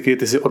statistiky,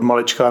 ty jsi od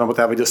malička, nebo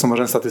já viděl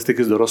samozřejmě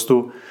statistiky z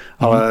dorostu,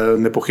 ale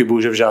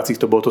nepochybuju, že v žácích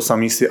to bylo to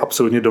samý, jsi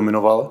absolutně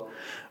dominoval.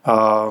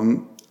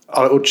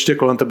 Ale určitě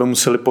kolem tebe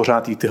museli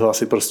pořád jít ty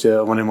hlasy, prostě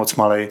on je moc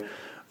malej,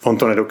 on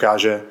to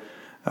nedokáže.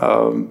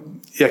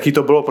 Jaký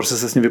to bylo prostě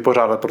se s ním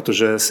vypořádat,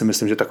 protože si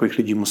myslím, že takových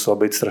lidí muselo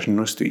být strašné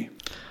množství.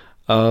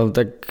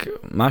 Tak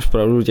máš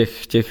pravdu,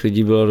 těch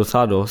lidí bylo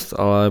docela dost,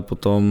 ale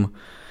potom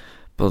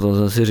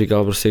jsem si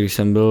říkal, prostě, když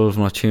jsem byl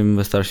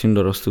ve starším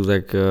dorostu,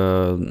 tak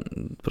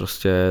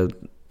prostě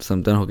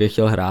jsem ten hokej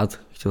chtěl hrát.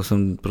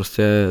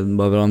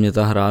 Bavila mě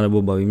ta hra,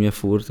 nebo baví mě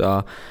furt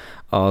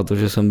a to,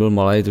 že jsem byl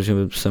malej, to, že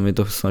se mi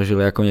to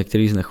snažili jako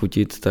některý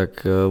znechutit,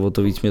 tak o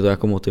to víc mě to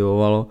jako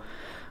motivovalo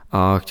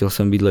a chtěl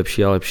jsem být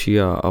lepší a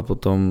lepší a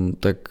potom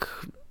tak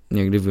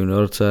někdy v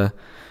juniorce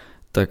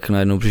tak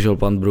najednou přišel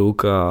pan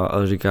Brook a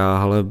říká,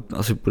 hele,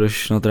 asi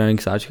půjdeš na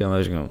trénink s Ačkem. A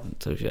já říkám,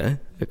 cože,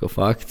 jako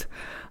fakt?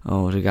 A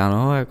on říká,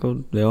 no, jako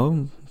jo,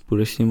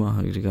 půjdeš s ním. A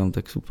říkám,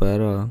 tak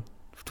super. A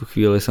v tu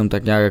chvíli jsem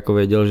tak nějak jako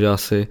věděl,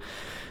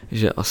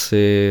 že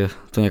asi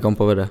to někam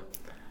povede.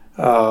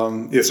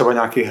 Je třeba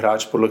nějaký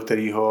hráč,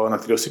 na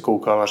kterého si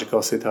koukal a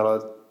říkal si, hele,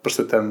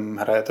 prostě ten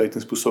hraje tady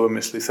tím způsobem,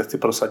 jestli se chci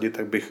prosadit,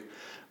 tak bych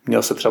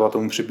měl se třeba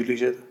tomu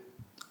přiblížit?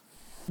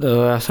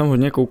 Já jsem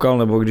hodně koukal,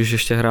 nebo když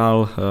ještě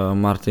hrál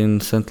Martin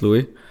St.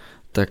 Louis,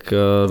 tak...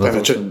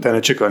 To je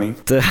nečekaný.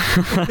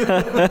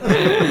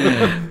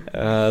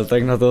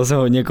 Tak na toho jsem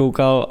hodně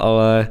koukal,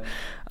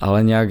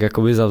 ale nějak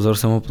jakoby za vzor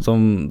jsem ho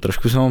potom,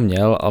 trošku jsem ho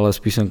měl, ale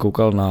spíš jsem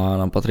koukal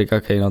na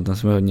Patricka Kanea, ten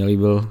se mi hodně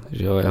líbil,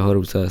 že jo, jeho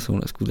ruce jsou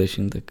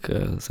neskutečný, tak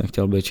jsem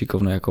chtěl být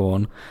šikovný jako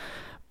on.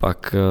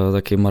 Pak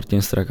taky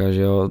Martin Straka,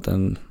 že jo,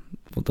 ten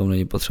potom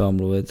není potřeba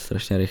mluvit,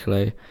 strašně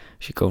rychlej,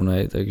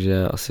 šikovnej,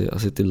 takže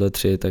asi tyhle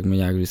 3 tak mi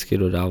nějak vždycky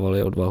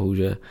dodávali odvahu,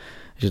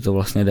 že to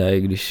vlastně jde,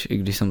 i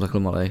když jsem takhle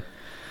malej.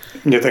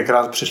 Mně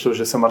tenkrát přišlo,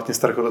 že se Martin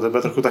Straka do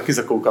tebe trochu taky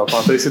zakoukal.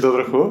 Pamatuješ si to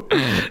trochu?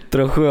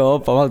 Trochu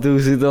jo, pamatuju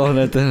si to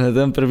hned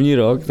ten první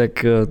rok,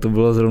 tak to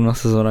bylo zrovna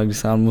sezóna, kdy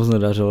se nám moc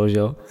nedařilo, že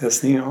jo.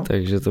 Jasný, no.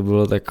 Takže to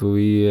bylo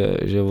takový,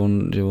 že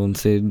on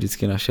si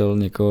vždycky našel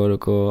někoho, do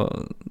koho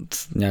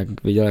nějak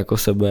viděl jako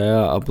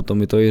sebe a potom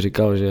mi to i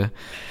říkal,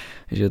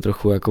 že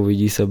trochu jako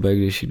vidí sebe,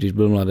 když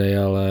byl mladý,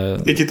 ale...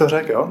 I ti to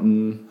řekl, jo?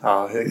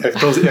 A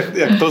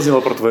jak to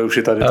znělo pro tvoje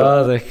uši tady?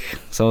 Tak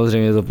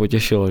samozřejmě to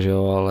potěšilo, že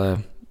jo, ale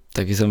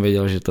taky jsem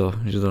věděl, že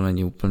to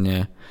není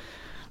úplně,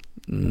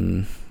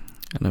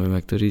 nevím,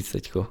 jak to říct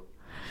teďko.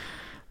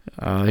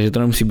 A že to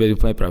nemusí být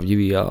úplně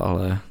pravdivý,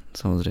 ale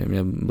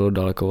samozřejmě bylo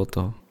daleko od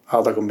toho.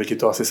 A tak on by ti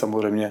to asi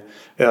samozřejmě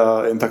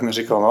jen tak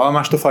neříkal. No a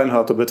máš to fajn,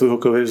 hele, to by tvůj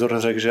hokejový vzor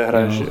řekl, že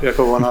hraješ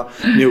jako ona,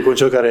 mě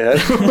ukončil kariéru.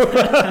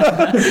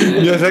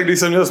 Mě řekl, když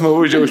jsem měl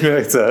smlouvu, že už mě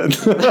nechce.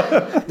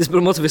 Ty jsi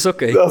byl moc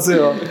vysoký. Asi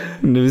jo.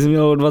 Kdyby jsi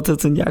měl o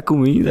 20 centiáků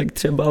míň, tak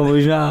třeba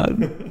možná...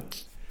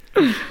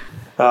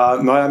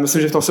 No já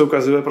myslím, že v tom se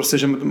ukazuje prostě,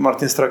 že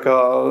Martin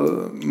Straka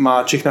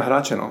má čich na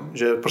hráče, no.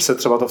 Že prostě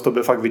třeba to v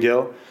tobě fakt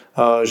viděl,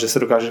 že se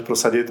dokážeš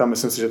prosadit a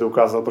myslím si, že to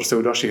ukázal prostě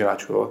u dalších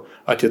hráčů. Jo.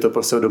 Ať je to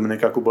prostě u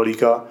Dominika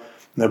Kubalíka,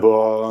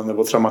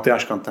 nebo třeba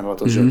Matyáš Kanten,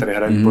 že tady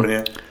hraje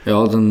výborně.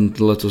 Jo, ten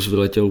letos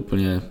vyletěl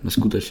úplně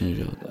neskutečně.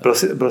 Že?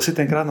 Byl jsi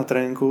tenkrát na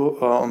tréninku,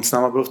 on s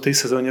náma byl v té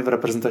sezóně v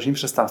reprezentační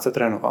přestávce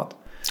trénovat.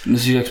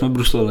 Myslíš, jak jsme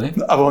bruslili?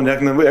 A on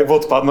jak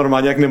odpad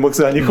normálně, jak nemohl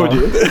se ani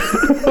chodit.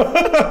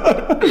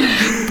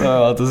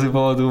 To si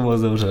pamatuju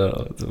moc dobře.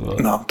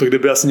 No, to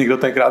kdyby asi někdo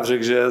tenkrát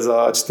řekl, že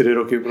za 4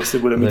 roky prostě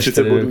bude mít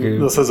 30 bodů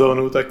za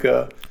sezónu, tak...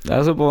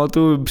 Já se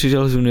pamatuju,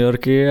 přišel z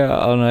juniorky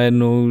a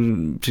najednou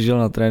přišel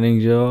na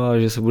trénink, že jo, a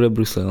že se bude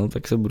bruslit, no,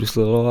 tak se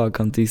bruslilo a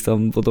Kantýs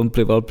tam potom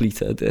plival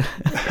plíce.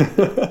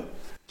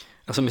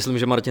 Já si myslím,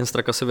 že Martin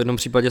Straka se v jednom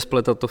případě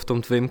spletal to v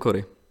tom tvým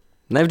Kory.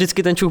 Ne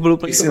vždycky ten čuch byl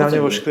úplně... Jsi na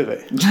mě ošklivý.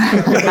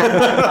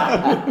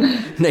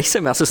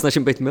 Nejsem, já se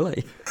snažím být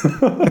milej.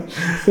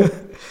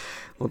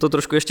 No to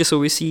trošku ještě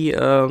souvisí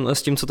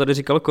s tím, co tady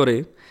říkal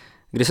Kory.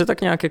 Kdy se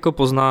tak nějak jako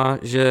pozná,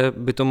 že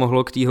by to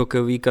mohlo k té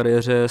hokejové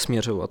kariéře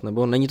směřovat?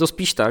 Nebo není to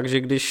spíš tak, že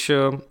když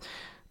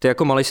ty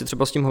jako malej si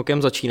třeba s tím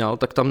hokejem začínal,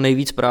 tak tam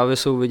nejvíc právě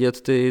jsou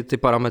vidět ty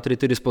parametry,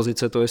 ty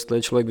dispozice, to jestli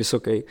je člověk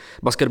vysoký.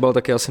 Basketbal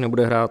taky asi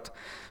nebude hrát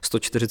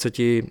 140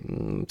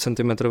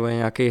 cm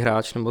nějaký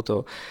hráč nebo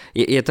to.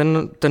 Je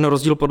ten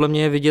rozdíl podle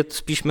mě je vidět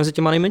spíš mezi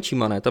těma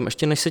nejmenšíma, ne? Tam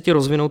ještě než se ti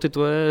rozvinou ty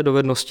tvoje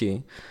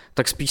dovednosti,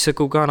 tak spíš se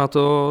kouká na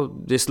to,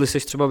 jestli jsi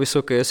třeba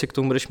vysoký, jestli k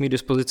tomu budeš mít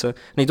dispozice.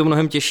 Není to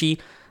mnohem těžší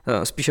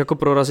spíš jako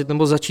prorazit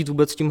nebo začít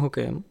vůbec s tím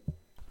hokejem?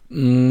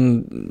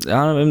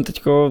 Já nevím,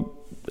 teďko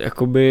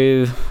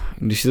jakoby,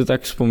 když si to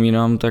tak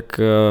vzpomínám, tak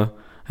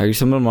když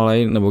jsem byl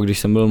malej, nebo když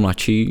jsem byl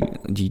mladší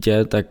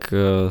dítě, tak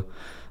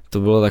to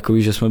bylo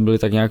takový, že jsme byli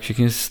tak nějak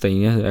všichni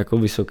stejně jako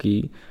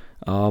vysoký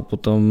a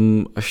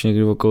potom až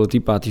někdy okolo té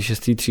 5.,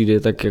 6. třídy,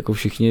 tak jako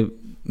všichni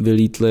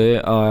vylítli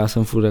a já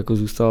jsem furt jako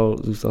zůstal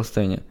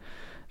stejně.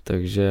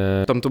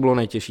 Takže... Tam to bylo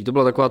nejtěžší, to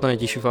byla taková ta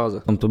nejtěžší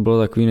fáze. Tam to bylo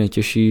takový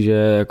nejtěžší, že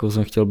jako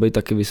jsem chtěl být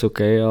taky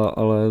vysoký,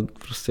 ale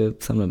prostě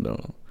jsem nebyl.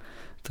 No.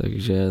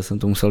 Takže jsem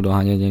to musel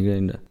dohánět někde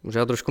jinde.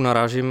 Já trošku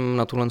narážím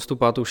na tuhle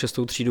 5., 6.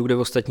 třídu, kde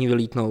ostatní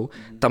vylítnou.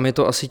 Tam je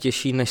to asi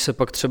těžší, než se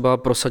pak třeba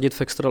prosadit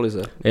v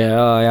extralize.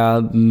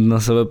 Já na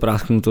sebe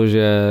prásknu to,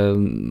 že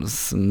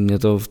mě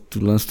to v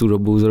tuhle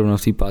dobu, zrovna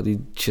v té 5.,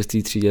 6.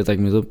 třídě, tak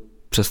mě to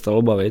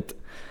přestalo bavit.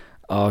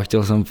 A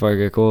chtěl jsem fakt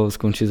jako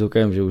skončit s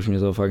hokejem, že už mě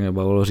to fakt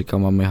nebavilo.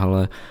 Říkám mami,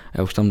 ale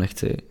já už tam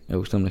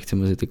nechci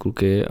mezi ty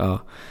kluky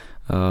a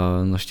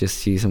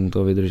naštěstí jsem u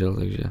toho vydržel,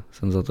 takže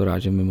jsem za to rád,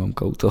 že mi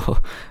mamka u toho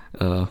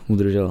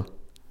udržela.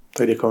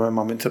 Tak děkujeme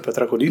mamince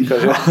Petra Kodýtka,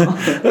 že?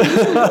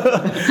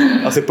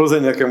 Asi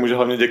Plzeň nějaké může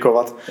hlavně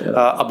děkovat.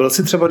 A byl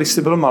jsi třeba, když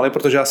jsi byl malý,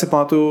 protože já si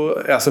pamatuju,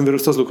 já jsem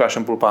vyrůstal s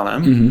Lukášem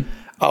Pulpánem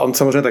a on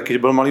samozřejmě taky,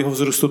 když byl malýho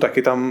vzrůstu,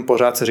 taky tam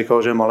pořád se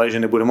říkal, že je malý, že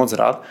nebude moc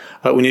hrát,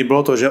 ale u něj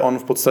bylo to, že on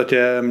v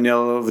podstatě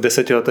měl v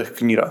 10 letech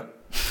kníra.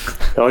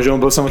 Jo, že on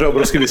byl samozřejmě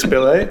obrovský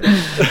vyspělej.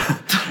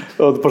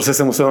 Prostě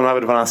se musel na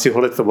 12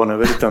 holit, to bylo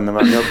neuvěřitelné,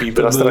 měl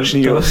pípera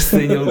strašný. To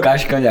stejně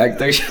Lukáška nějak,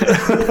 takže...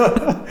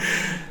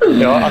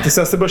 Jo, a ty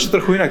jsi asi byl ještě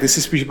trochu jinak, ty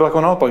jsi spíš byl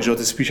jako naopak, že jo,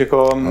 ty spíš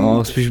jako...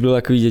 No, spíš byl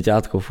takový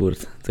děťátko furt,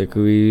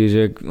 takový,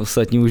 že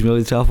ostatní už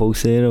měli třeba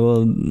fousy,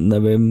 nebo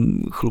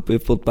nevím, chlupy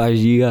v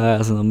podpáždích a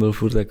já jsem tam byl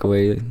furt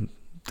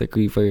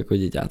takový fakt jako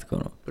děťátko,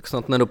 no. Tak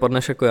snad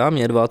nedopadneš jako já,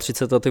 mě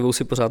 32 a ty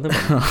vousy pořád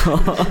nemám.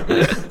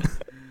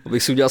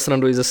 Abych si udělal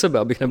srandu i ze sebe,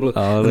 abych nebyl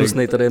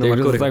hnusnej tady jenom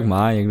někdo jako to tak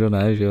má, někdo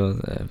ne, že jo.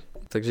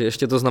 Takže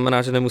ještě to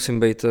znamená, že nemusím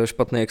být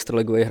špatný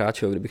extraligový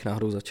hráč, jo, kdybych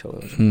náhodou začal.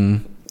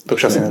 To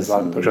už asi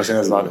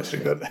nezvládneš,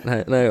 Ricarde.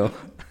 Ne jo.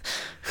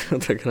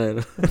 Tak ne,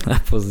 no.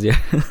 Pozdě.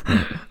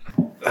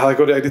 Ale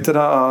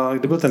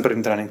kdy byl ten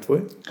první trénink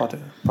tvůj?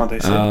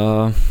 Pamatej si?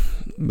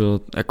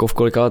 Byl jako v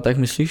kolika letech,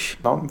 myslíš?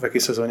 No, v jaké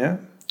sezóně?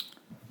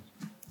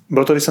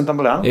 Bylo to, když jsem tam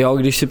byl já? Jo,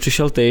 když jsi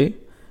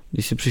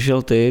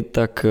přišel ty,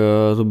 tak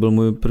to byl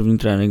můj první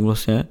trénink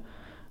vlastně.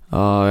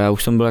 A já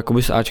už jsem byl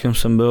jakoby s Ačkem,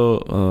 jsem byl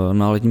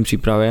na letní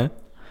přípravě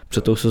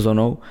před tou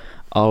sezónou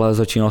ale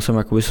začínal jsem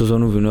jakoby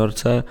sezónu v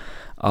juniorce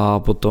a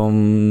potom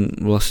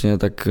vlastně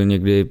tak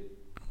někdy,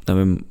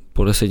 nevím,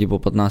 po 10, po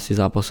 15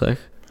 zápasech.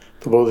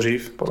 To bylo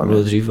dřív, podle mě. To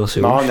bylo dřív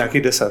asi No, už.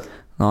 nějakých 10.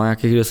 No,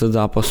 nějakých 10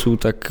 zápasů,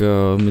 tak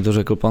mi to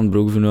řekl pan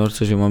Brook v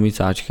juniorce, že mám jít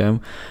sáčkem.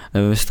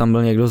 Nevím, jestli tam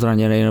byl někdo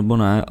zraněný nebo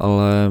ne,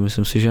 ale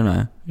myslím si, že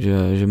ne.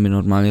 Že mi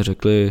normálně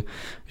řekli,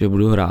 že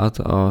budu hrát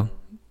a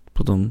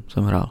potom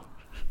jsem hrál.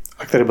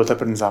 A který byl ten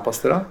první zápas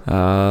teda?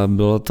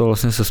 Bylo to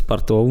vlastně se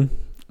Spartou.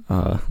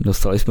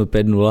 Dostali jsme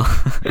 5-0.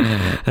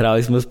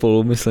 Hráli jsme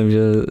spolu, myslím, že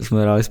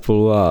jsme hráli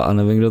spolu a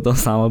nevím, kdo tam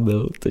s náma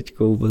byl,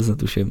 teďko vůbec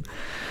netuším.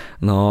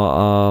 No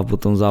a po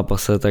tom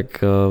zápase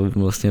tak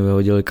vlastně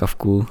vyhodili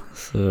Kavku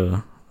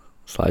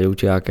s Láďou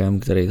Čiákem,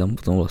 který tam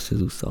potom vlastně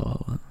zůstal.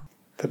 Ale...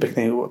 To je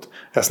pěkný úvod.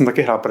 Já jsem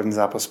taky hrál první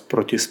zápas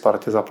proti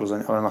Spartě za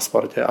Plzeň, ale na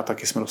Spartě a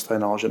taky jsme dostali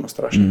naloženo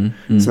strašně.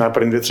 Jsem na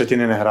první 2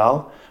 třetiny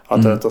nehrál,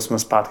 a to jsme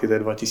zpátky, to je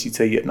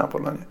 2001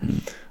 podle mě.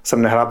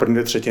 Jsem nehrál první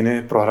 2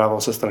 třetiny,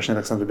 prohrával se strašně,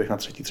 tak jsem vyběhl na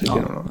 3.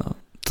 třetinu. No.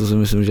 To si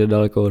myslím, že je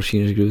daleko horší,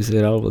 než kdyby si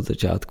hrál od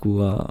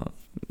začátku a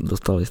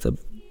dostali jste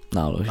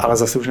nálož. Ale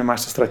zase už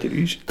nemáš co ztratit,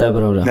 víš? To je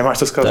pravda. Nemáš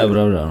co zkazit. To je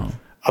pravda, no.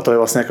 A to je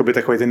vlastně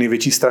takový ten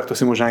největší strach, to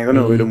si možná někdo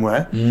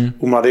neuvědomuje.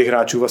 U mladých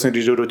hráčů, vlastně,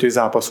 když jdou do těch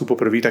zápasů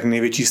poprvé, tak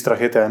největší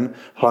strach je ten,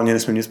 hlavně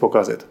nesmím nic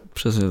pokazit.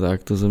 Přesně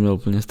tak, to jsem měl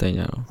úplně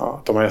stejně. No.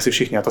 A to mají asi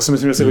všichni. A to si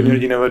myslím, že si hodně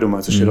lidí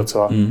neuvědomuje, což je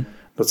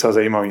docela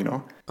zajímavý.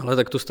 No. Ale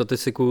tak tu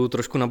statistiku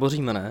trošku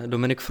naboříme, ne?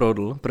 Dominik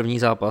Frodl, první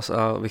zápas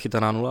a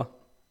vychytaná 0.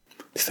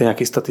 Ty jste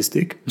nějaký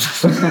statistik?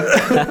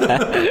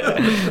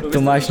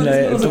 to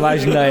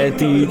máš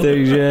najetý,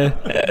 takže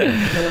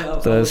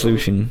to je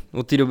slušný.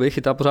 Od té doby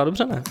chytá pořád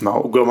dobře, ne?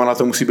 No, u golmana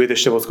to musí být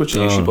ještě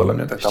odskočenější, No, podle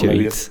mě. Tak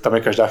tam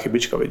je každá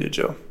chybička vidět,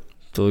 že jo?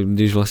 To,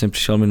 když vlastně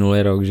přišel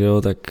minulý rok, že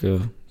jo, tak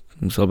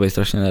musel být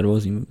strašně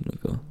nervózní.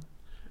 Jako.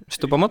 Si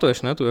to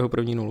pamatuješ, ne? Tu jeho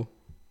první 0.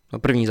 Na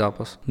první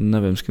zápas.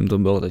 Nevím, s kým to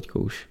bylo teďko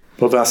už.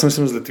 Bylo to, já si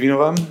myslím, s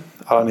Litvínovem,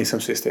 ale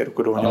nejsem si jistý,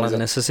 ruku do Ale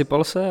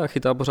nesesypal se a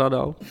chytá pořád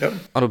dál. Jo.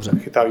 A dobře.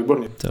 Chytá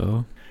výborně.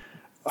 To.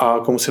 A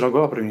komu si dal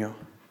góla prvního?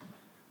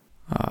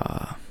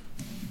 A...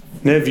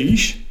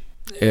 Nevíš?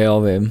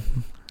 Jo, vím.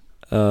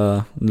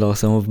 Dal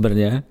jsem ho v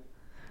Brně.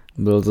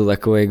 Byl to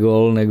takový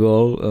gól,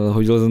 negól.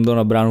 Hodil jsem to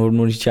na bránu od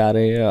modrý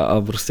čáry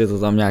a prostě to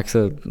tam nějak se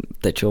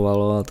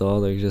tečovalo a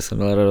to, takže jsem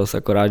měl radost,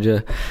 akorát,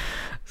 že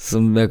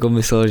jsem jako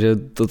myslel, že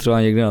to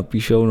třeba někde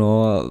napíšou,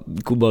 no a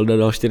Kubalda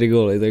dal 4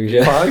 góly, takže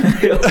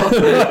jo,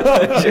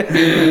 takže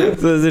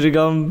jsem si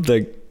říkal,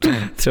 tak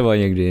třeba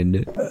někdy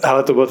jinde.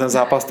 Ale to byl ten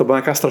zápas, to byla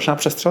nějaká strašná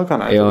přestřelka,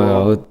 ne?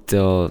 Jo.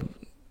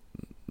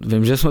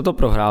 Vím, že jsme to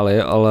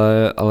prohráli,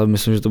 ale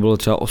myslím, že to bylo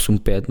třeba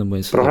 8-5 nebo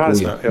něco takového. Prohráli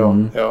jsme,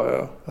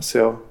 jo, asi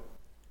jo.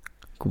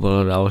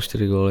 Kubalda dal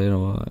 4 góly,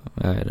 no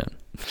a já jeden.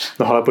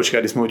 No ale počkej,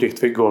 když jsme u těch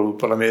tvých gólů,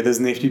 podle mě jedna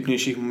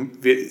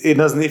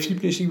z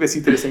nejvtipnějších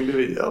věcí, které jsem kdy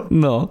viděl.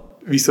 No.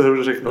 Víš, co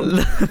to řeknu?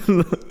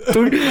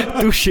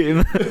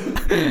 Tuším.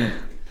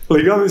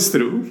 Liga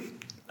mistrů,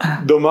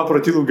 doma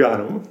proti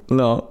Lugánu.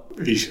 No.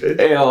 Víš,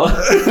 jo.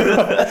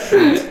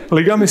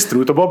 Liga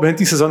mistrů, to bylo během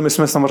té sezóny, my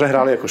jsme samozřejmě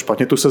hráli jako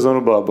špatně tu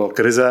sezónu, byla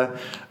krize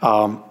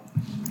a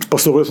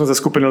postoupili jsme ze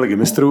skupiny Ligy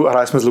mistrů a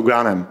hráli jsme s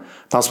Lugánem.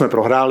 Tam jsme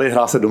prohráli,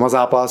 hrál se doma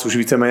zápas, už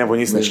víceméně o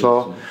nic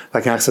nešlo,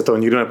 tak nějak se to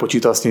nikdo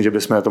nepočítal s tím, že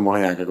bychom to mohli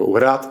nějak jako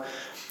uhrát.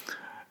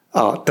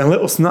 A tenhle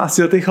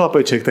 18letý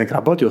chlapeček,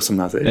 tenkrát byl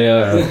 18.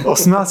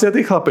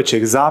 18letý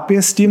chlapeček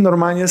zápěstím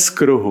normálně z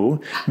kruhu,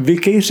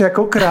 vykejř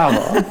jako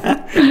kráva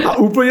a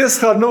úplně s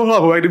chladnou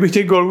hlavou, jak kdybych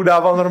těch gólů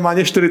dával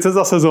normálně 40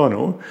 za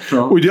sezónu.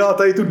 No. Udělal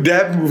tady tu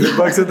dab move,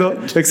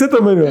 jak se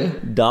to jmenuje?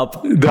 Dab.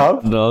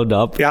 No,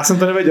 dab. Já jsem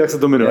to nevěděl, jak se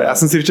to jmenuje. Já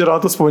jsem si včera na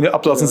to vzpomněl a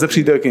ptal jsem se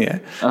přítelkyně.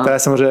 Ta je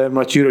samozřejmě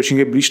mladší ročník,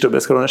 je blíž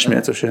tobě skoro než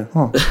mě,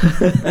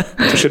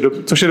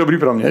 což je dobrý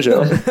pro mě, že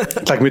jo.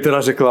 Tak mi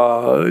teda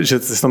řekla, že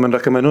se to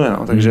také jmenuje,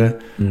 no, takže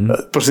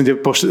prosím tě,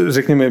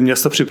 řekni mi, měl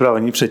jsi to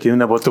připravený předtím,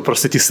 nebo to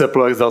prostě ti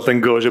seplo, jak dal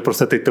ten gól, že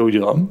prostě teď to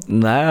udělám?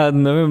 Ne,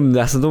 nevím,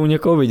 já jsem to u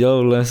někoho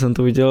viděl, jsem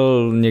to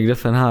viděl někde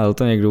v NHL,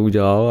 to někdo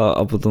udělal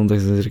a potom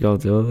tak jsem si říkal,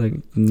 jo, tak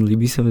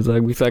líbí se mi to,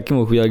 jak bych to taky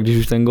mohl udělat, když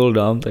už ten gól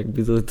dám, tak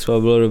by to třeba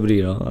bylo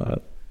dobrý, no.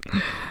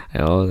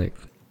 Jo, tak.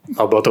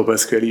 A bylo to úplně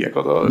skvělý,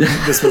 jako to,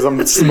 že jsme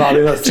tam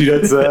smáli na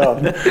střídačce a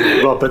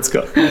byla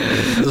pecka.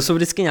 To jsou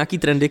vždycky nějaký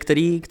trendy,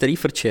 který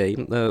frčej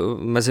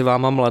mezi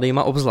váma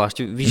mladýma obzvlášť.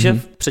 Víš, že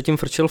předtím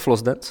frčel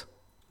floss dance?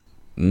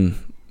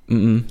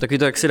 Taky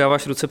to, jak si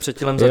dáváš ruce před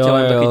tělem za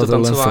tělem, taky to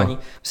tancování.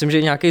 Myslím,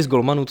 že nějaký z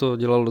golmanů to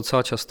dělal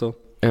docela často.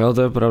 Jo,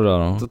 to je pravda,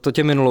 no. To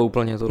tě minulo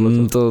úplně,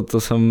 tohleto.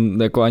 To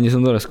jsem, jako ani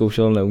jsem to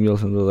nezkoušel, neuměl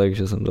jsem to,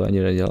 takže jsem to ani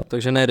nedělal.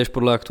 Takže nejedeš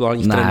podle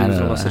aktuálních trendů,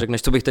 zrovna si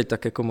řekneš, co bych teď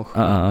tak jako mohl.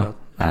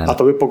 A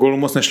to by po gólu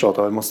moc nešlo,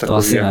 to by moc takový.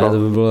 Vlastně jako... ne, to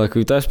by bylo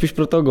takový, to je spíš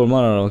pro toho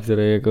golmana, no,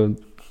 který jako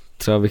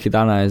třeba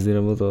vychytá nájezdy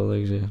nebo to,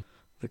 takže.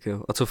 Tak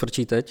jo, a co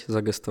frčí teď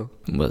za gesto?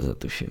 Vůbec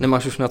netuším.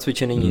 Nemáš už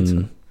nacvičený nic.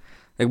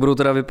 Jak budou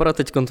teda vypadat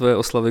teď tvoje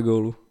oslavy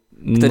gólu?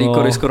 Který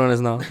Kory skoro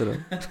nezná teda.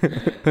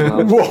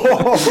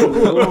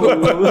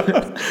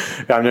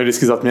 Já měl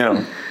vždycky zatměno.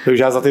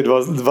 Takže já za ty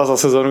dva za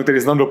sezonu, který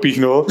jsem tam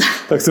dopíchnul,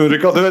 tak jsem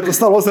říkal, to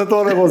stalo se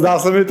to, nebo zdá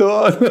se mi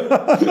to.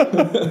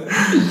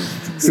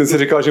 jsem si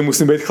říkal, že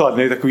musím být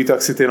chladný, takový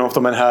tak si ty jenom v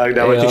tom NHL, jak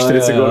dávají těch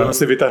 40 gólů, jenom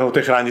si vytáhnou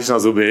ty chránič na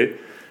zuby.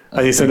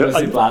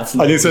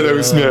 Ani se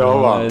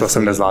neusmějou a to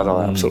jsem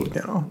nezvládal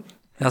absolutně. No.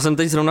 Já jsem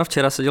teď zrovna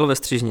včera seděl ve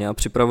střižně a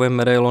připravujeme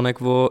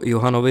medailonek o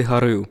Johanovi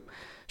Harju.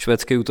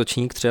 Švédský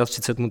útočník,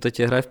 33 mu teď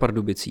hraje v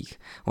Pardubicích.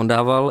 On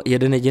dával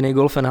jeden jediný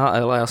gól v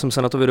NHL a já jsem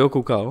se na to video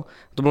koukal.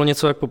 To bylo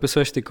něco, jak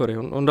popisuješ ty, Kory.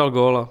 On dal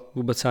gól a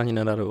vůbec se ani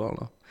nedaroval.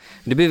 No.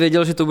 Kdyby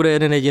věděl, že to bude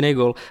jeden jediný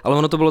gól, ale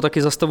ono to bylo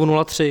taky za stavu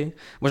 0-3.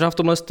 Možná v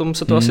tomhle tom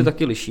se to asi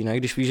taky liší, ne?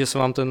 Když víš, že se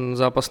vám ten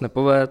zápas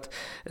nepoved,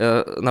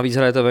 navíc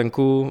hrajete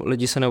venku,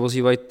 lidi se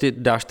neozývají, ty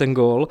dáš ten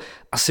gól.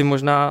 Asi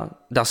možná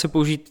dá se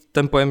použít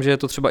ten pojem, že je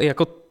to třeba i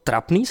jako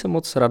trapný se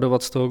moc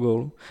radovat z toho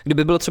gólu.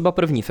 Kdyby byl třeba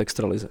první v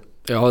extralize.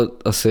 Jo,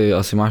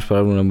 asi máš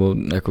pravdu, nebo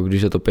jako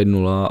když je to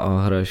 5-0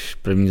 a hraješ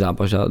první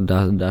zápas a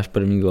dáš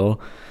první gól,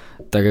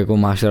 tak jako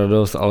máš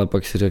radost, ale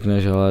pak si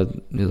řekneš, že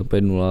je to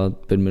 5-0,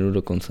 5 minut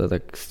do konce,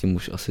 tak s tím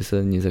už asi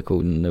se nic jako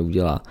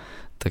neudělá.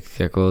 Tak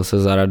jako se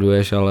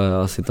zaraduješ, ale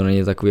asi to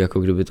není takový, jako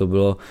kdyby to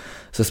bylo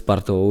se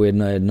Spartou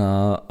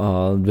 1-1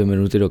 a 2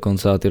 minuty do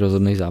konce a ty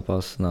rozhodneš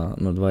zápas na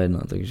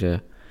 2-1,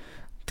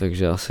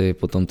 takže asi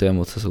potom ty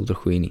emoce jsou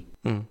trochu jiný.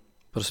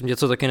 Prosím tě,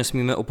 co taky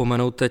nesmíme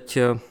opomenout teď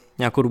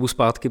nějakou dobu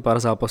zpátky, pár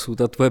zápasů,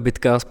 ta tvoje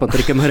bitka s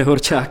Patrikem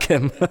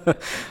Hrehorčákem.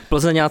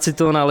 Plzeňáci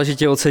to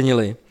náležitě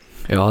ocenili.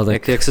 Jo,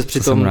 tak jak ses při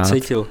tom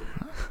cítil?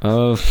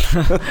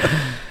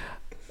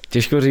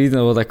 Těžko říct,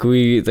 nebo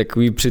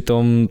takový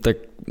přitom, tak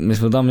my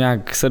jsme tam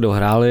nějak se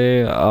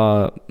dohráli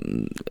a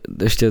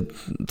ještě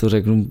to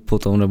řeknu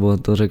potom, nebo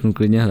to řeknu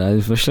klidně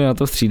hned. Jsme šli na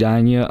to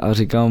střídání a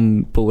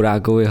říkám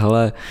Pourákovi,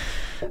 hele,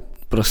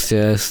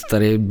 prostě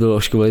tady byl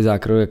ošklivý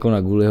zákrok jako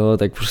na Guliho,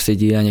 tak prostě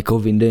jdi a někoho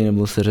vyndej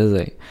nebo se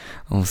řezej.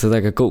 On se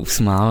tak jako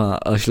usmál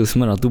a šli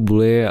jsme na tu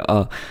Buli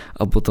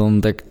a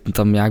potom tak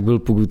tam nějak byl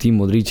pukutý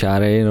modrý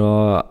čáry,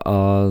 no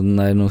a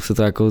najednou se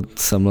to jako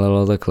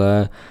semlelo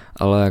takhle,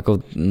 ale jako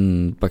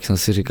pak jsem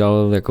si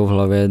říkal jako v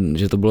hlavě,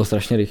 že to bylo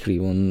strašně rychlý.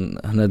 On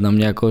hned na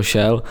mě jako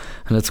šel,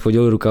 hned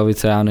schodil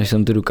rukavice a než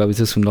jsem ty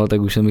rukavice sundal,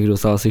 tak už jsem jich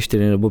dostal asi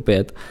 4 nebo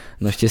 5.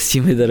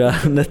 Naštěstí mi teda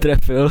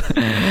netrefil,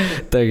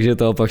 takže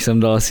to pak jsem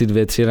dal asi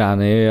 2-3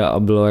 rány a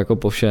bylo jako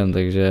po všem,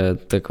 takže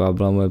taková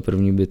byla moje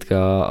první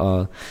bitka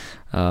a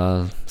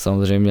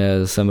samozřejmě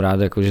jsem rád,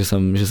 jako, že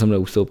jsem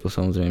neustoupil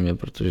samozřejmě,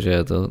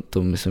 protože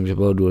to myslím, že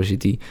bylo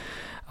důležitý.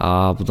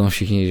 A potom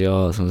všichni, že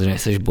jo, samozřejmě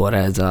jsi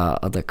borec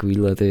a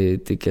takovýhle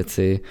ty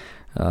keci,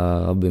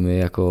 aby mi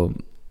jako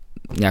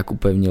nějak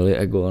upevnili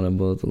ego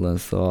nebo tohle,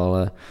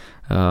 ale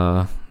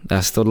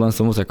já si tohle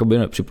moc jakoby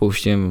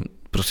nepřipouštím,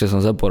 prostě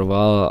jsem se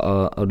porval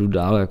a jdu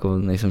dál, jako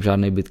nejsem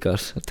žádný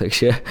bitkař,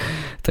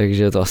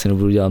 takže to asi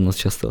nebudu dělat moc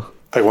často.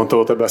 Tak on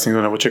to od tebe asi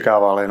nikdo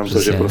neočekával, jenom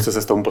to, že prostě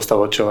se s tomu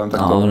postavil čelem,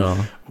 tak to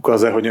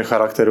ukazuje hodně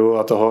charakteru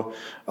a toho.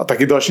 A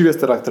taky další věc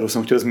teda, kterou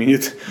jsem chtěl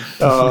zmínit.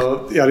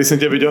 Já když jsem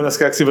tě viděl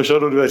dneska, jak jsi vešel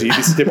do dveří,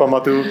 když si tě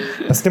pamatuju,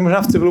 já jsem tě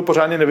možná v civilu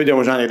pořádně neviděl,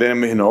 možná někde jen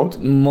myhnout.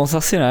 Moc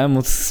asi ne,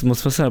 moc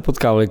jsme se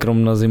nepotkávali,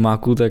 krom na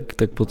zimáku, tak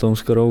potom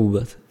skoro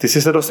vůbec. Ty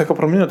jsi se dost jako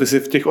proměnil, ty jsi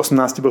v těch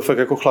 18 byl fakt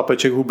jako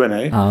chlapeček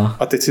hubenej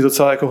a teď jsi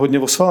docela jako hodně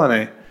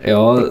osvalený.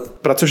 Jo.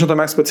 Pracuješ na tom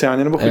jak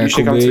speciálně, nebo chodíš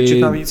někam cvičit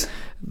navíc?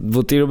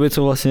 Od té doby,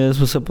 co vlastně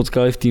jsme se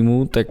potkali v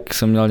týmu, tak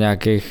jsem měl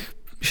nějakých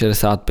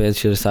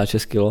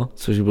 65-66 kg,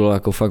 což bylo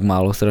jako fakt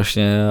málo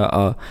strašně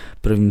a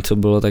první, co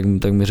bylo, tak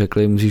mi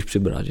řekli, musíš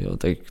přibrat, jo.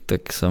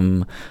 Tak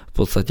jsem v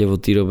podstatě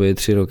od té doby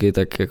 3 roky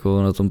tak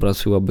jako na tom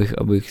pracuji,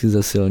 abych si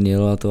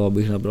zesilnil a to,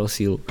 abych nabral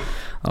sílu.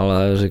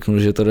 Ale řeknu,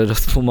 že to jde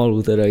dost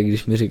pomalu, teda i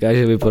když mi říkáš,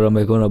 že vypadám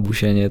jako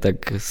nabušeně, tak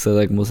se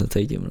tak moc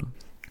necítím.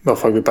 No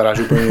fakt vypadáš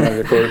úplně jinak,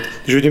 jako,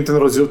 když vidím ten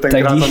rozdíl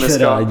tenkrát a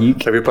dneska,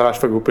 tak vypadáš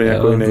fakt úplně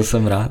jako jiný, to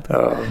jsem rád.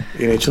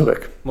 Jiný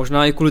člověk.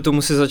 Možná i kvůli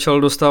tomu si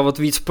začal dostávat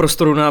víc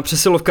prostoru na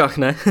přesilovkách,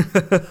 ne?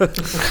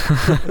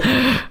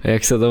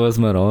 Jak se to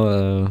vezme, no.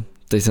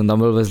 Teď jsem tam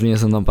byl ve Zlíně,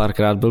 jsem tam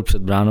párkrát byl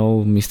před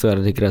bránou místo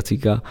Jardy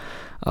Kracíka,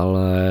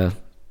 ale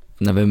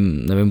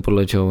nevím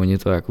podle čeho oni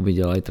to jakoby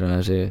dělají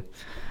trenéři.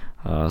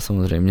 A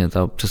samozřejmě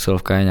ta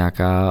přesilovka je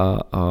nějaká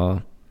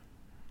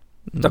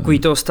Takový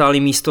to stálý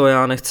místo,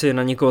 já nechci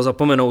na nikoho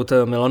zapomenout,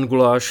 Milan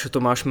Guláš,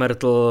 Tomáš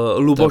Mertl,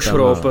 Luboš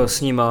Rob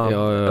s nima. Jo.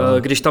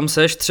 Když tam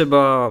seš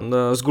třeba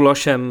s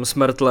Gulašem, s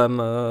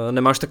Mertlem,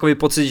 nemáš takový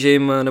pocit, že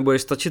jim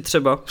nebudeš stačit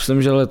třeba?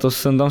 Myslím, že letos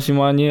jsem tam s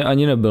nima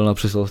ani nebyl na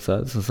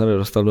přesilovce, jsem se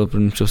nedostal do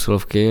první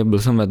přesilovky, byl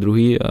jsem ve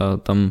druhý a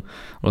tam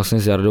vlastně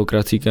s Jardou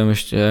Kracíkem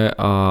ještě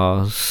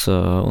a s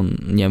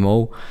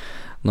Němou.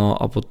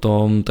 No a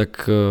potom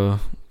tak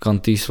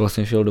Kantýs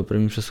vlastně šel do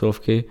první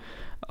přesilovky.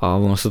 A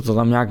ono se to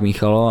tam nějak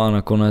míchalo a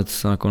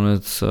nakonec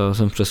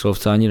jsem v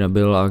přesilovce ani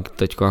nebyl a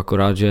teďko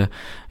akorát, že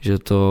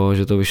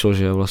to vyšlo,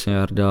 že vlastně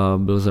Jarda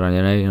byl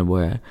zraněný nebo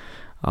je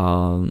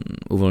a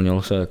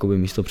uvolnilo se jakoby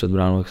místo před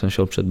bránou, jak jsem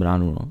šel před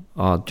bránu. No.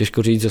 A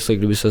těžko říct, jestli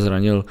kdyby se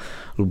zranil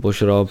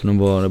Luboš Rob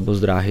nebo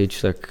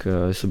Zdráhič, tak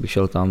jestli bych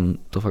šel tam,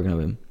 to fakt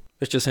nevím.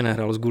 Ještě si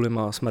nehrál s Gulim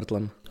a s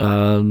Mertlem?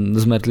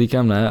 S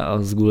Mertlíkem ne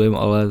a s Gulim,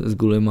 ale s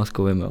Gulim a s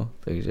Kovim, jo,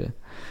 takže...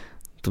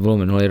 To bylo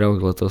minulý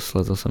rok, letos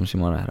jsem si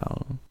má nehrál.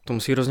 No. To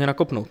musí hrozně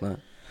nakopnout, ne?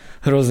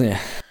 Hrozně.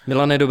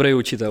 Milan je dobrý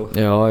učitel.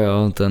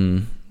 Jo,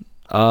 ten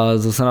A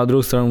zase na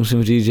druhou stranu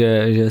musím říct, že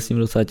je s ním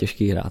docela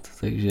těžký hrát,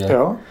 takže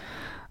Jo?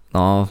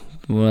 no,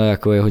 je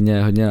jako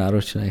hodně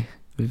náročný,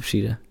 mi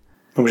přijde.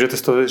 No, můžete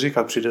z toho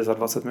říkat, přijde za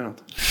 20 minut.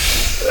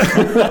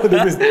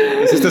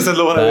 Jestli jste se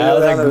dlouho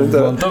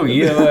neviděli. On to ví,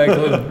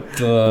 jako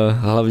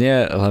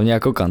hlavně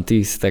jako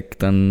Kantis, tak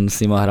ten s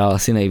nima hrál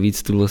asi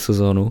nejvíc tuhle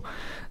sezónu,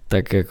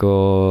 tak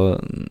jako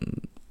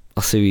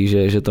asi ví,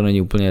 že to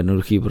není úplně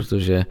jednoduchý,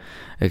 protože,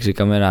 jak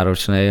říkám, je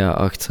náročný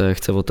a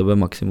chce od tebe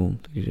maximum,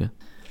 takže.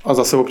 A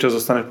zase občas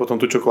dostaneš potom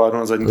tu čokoládu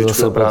na zadní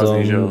tyčku do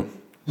prázdný, že jo?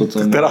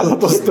 Která za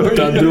to stojí.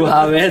 Ta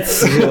druhá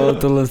věc, jo,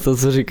 tohle to,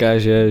 co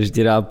říkáš, že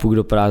ti dá puk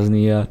do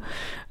prázdný a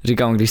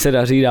říkám, když se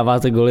daří,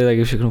 dáváte goly, tak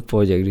je všechno v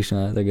pohodě, když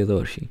ne, tak je to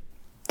horší.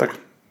 Tak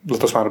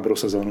letos má dobrou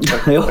sezónu.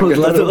 Jo,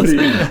 letos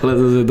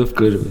je to v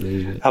klidu.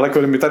 Takže. Hele,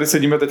 my tady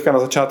sedíme teďka na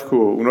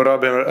začátku února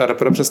během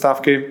repre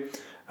přestávky.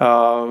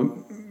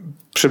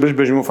 Přibliž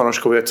běžnému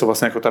fanouškovi, co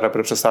vlastně jako ta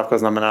repre přestávka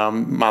znamená.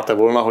 Máte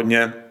volna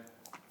hodně.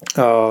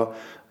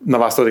 Na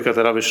vás to teďka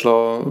teda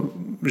vyšlo,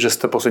 že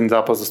jste poslední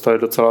zápas dostali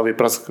docela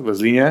výprask ve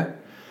Zlíně,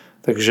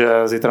 takže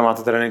zítra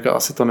máte trénink a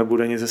asi to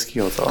nebude nic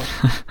hezkýho, co?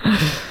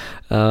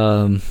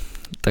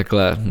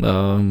 Takhle,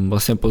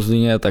 vlastně po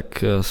Zlíně,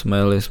 tak jsme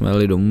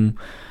jeli domů,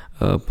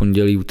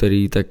 pondělí,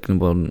 úterý, tak,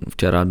 nebo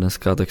včera,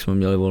 dneska, tak jsme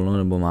měli volno,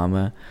 nebo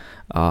máme,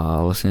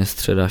 a vlastně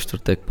středa,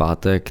 čtvrtek,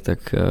 pátek,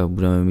 tak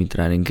budeme mít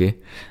tréninky.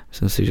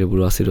 Myslím si, že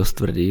budu asi dost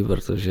tvrdý,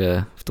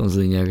 protože v tom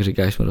Zlíně, jak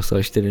říkáš, jsme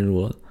dostali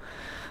 4-0.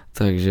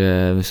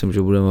 Takže myslím,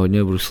 že budeme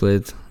hodně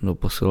bruslit do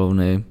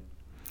posilovny.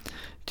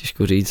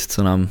 Těžko říct,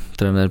 co nám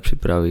trenér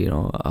připraví.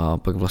 No. A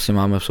pak vlastně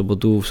máme v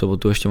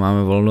sobotu ještě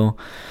máme volno,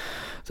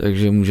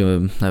 takže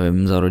můžeme,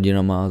 nevím, za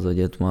rodinama, za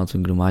dětma,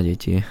 kdo má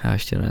děti, já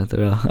ještě ne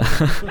teda.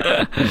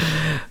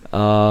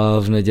 A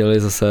v neděli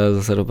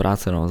zase do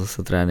práce, no.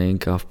 Zase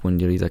trénink a v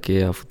pondělí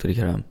taky a v úterý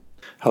hrám.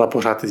 Hele,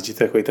 pořád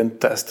jezdíte jako i ten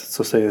test,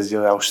 co se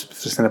jezdil, já už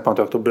přesně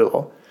nepamatuji, jak to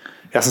bylo.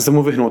 Já jsem se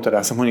mu vyhnul, teda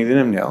já jsem ho nikdy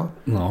neměl,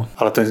 no.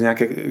 Ale to je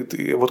nějaké,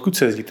 odkud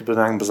se jezdí, to bylo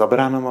nějak za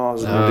bránama,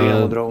 z Modrý a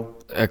Modrou?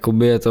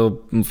 Jakoby je to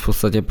v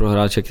podstatě pro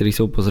hráče, kteří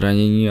jsou po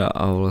zranění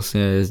a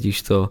vlastně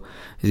jezdíš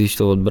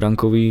to od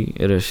brankový,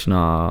 jedeš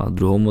na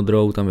druhou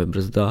Modrou, tam je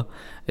brzda,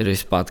 jedeš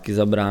zpátky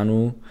za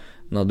bránu,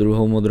 na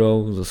druhou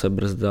Modrou, zase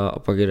brzda a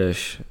pak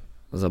jedeš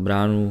za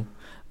bránu,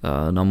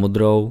 na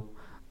Modrou,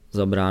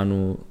 za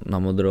bránu, na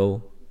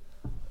Modrou,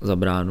 za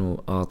bránu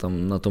a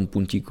tam na tom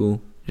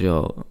puntíku, že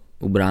jo,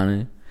 u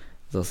brány,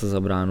 zase za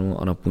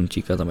bránu a na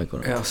puntík a tam je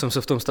konec. Já jsem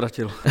se v tom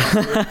ztratil.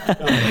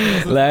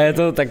 Ne, je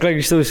to takhle,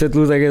 když to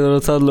vysvětlu, tak je to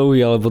docela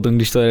dlouhý, ale potom,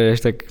 když to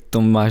jedeš, tak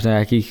to máš na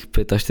nějakých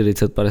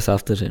 45-50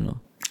 vteřin. No.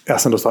 Já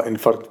jsem dostal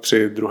infarkt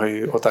při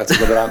druhé otáčce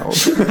za bránou.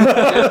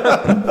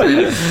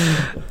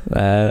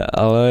 Ne,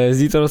 ale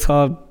jezdí to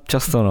docela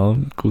často, no,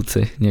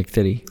 kluci,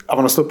 některý. A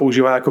ono se to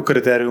používá jako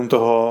kritérium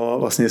toho,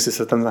 vlastně, jestli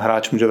se ten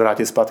hráč může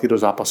vrátit zpátky do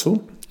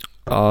zápasu?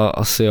 A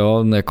asi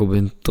jo,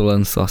 jakoby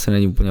tohle asi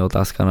není úplně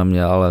otázka na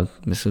mě, ale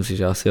myslím si,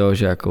 že asi jo,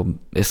 že jako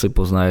jestli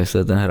pozná, jestli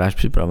je ten hráč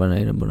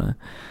připravený nebo ne.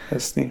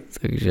 Jasný.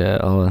 Takže,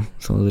 ale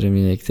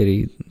samozřejmě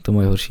některý to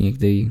mají horší,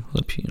 některý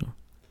lepší, no.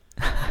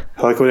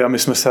 Hele, Kody, a my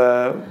jsme se,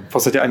 v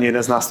podstatě ani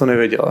jeden z nás to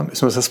nevěděl, my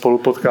jsme se spolu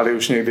potkali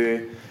už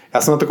někdy,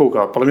 já jsem na to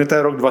koukal, podle mě to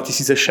je rok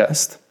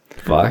 2006.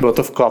 Fakt? Bylo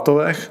to v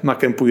Klatovech na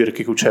kempu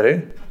Jirky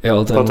Kučery.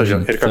 Jo,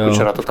 protože Jirka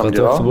Kučera to tam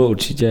dělal. To bylo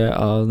určitě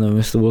a nevím,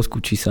 jestli to bylo s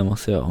Kučísem,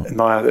 asi jo.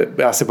 No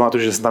já si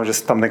pamatuju, že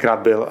jsem tam nekrát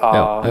byl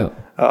a, jo.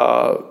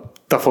 A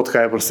ta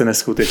fotka je prostě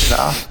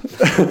neskutečná.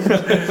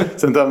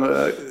 Jsem tam,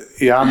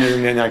 já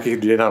mě nějakých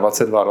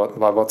 21,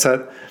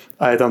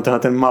 a je tam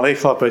ten malej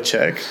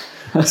chlapeček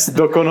s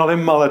dokonalým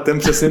maletem,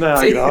 přesně na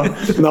Jagra,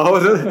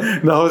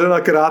 nahoře na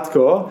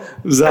krátko,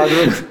 vzadu,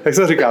 jak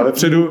se říká,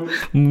 vepředu...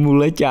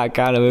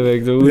 Muleťáka, nevím,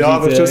 jak to Já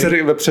vepředu se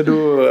říká,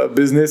 vepředu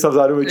business a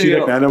vzadu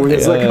večírek, ne, nebo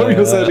něco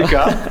takového se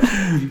říká.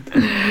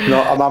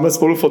 No a máme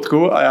spolu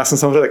fotku a já jsem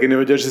samozřejmě taky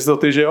nevěděl, že jsi to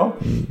ty, že jo?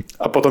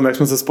 A potom, jak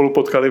jsme se spolu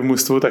potkali v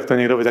mužstvu, tak to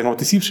někdo vytáhnul,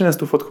 ty si přines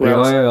tu fotku.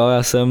 Jo,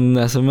 já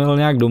jsem jel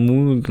nějak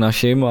domů k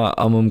našim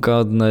a mamka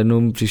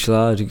najednou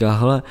přišla a říká,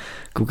 hele,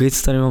 koukej,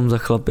 co tady mám za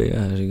chlapy.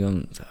 A já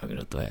říkám,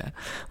 kdo to je?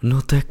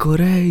 No to je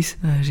Korejs.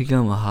 A já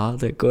říkám, aha,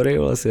 to je Korej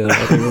vlastně. A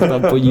tak jsem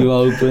tam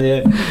podíval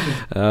úplně.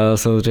 A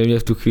samozřejmě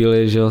v tu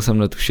chvíli, že jsem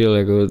netušil,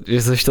 jako,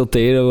 že seš to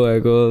ty, nebo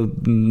jako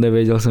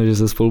nevěděl jsem, že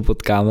se spolu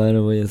potkáme,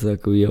 nebo něco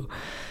takového.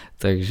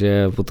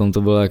 Takže potom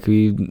to bylo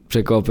takový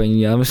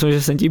překvapení. Já myslím,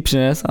 že jsem ti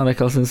přines a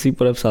nechal jsem si ji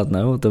podepsat,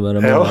 ne? O tebe,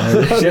 nebo jo.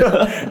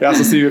 Já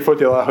jsem si ji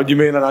vyfotil a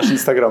hodíme ji na náš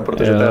Instagram,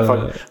 protože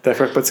to je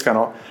fakt pecka,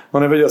 no. No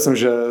nevěděl jsem,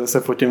 že se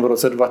fotím v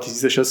roce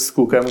 2006 s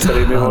klukem,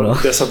 který mi o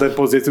 10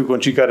 později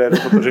končí kariéru,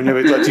 protože mě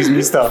vytlačí z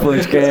místa.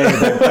 Počkej,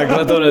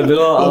 takhle to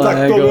nebylo, no, ale tak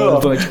to jako,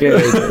 bylo. Počkej.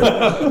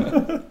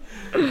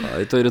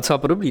 Ale to je docela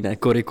podobný, ne?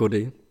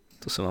 Kody.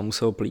 To se vám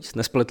muselo plíst.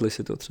 Nespletli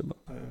si to třeba?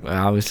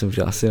 Já myslím,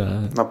 že asi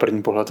ne. Na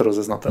první pohled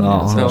rozeznatelný.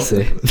 No,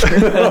 asi.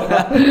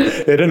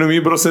 Jeden umí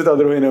brosit a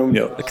druhý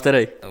neuměl.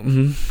 Který?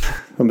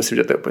 No, myslím,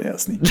 že to je úplně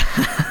jasný.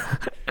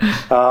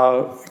 A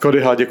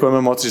Kody,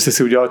 děkujeme moc, že jsi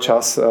si udělal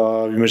čas.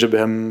 Víme, že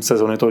během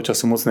sezóny toho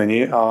času moc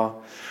není a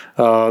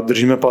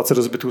držíme palce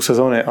do zbytku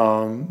sezóny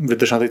a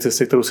vydrž na té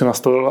cestě, kterou si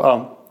nastolil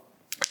a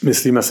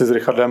myslíme si s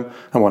Richardem,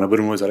 nebo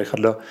nebudu mluvit za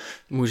Richarda.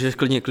 Můžeš,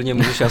 klidně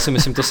můžeš, já si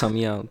myslím to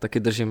samý a taky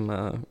držím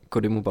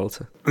Codymu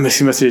palce.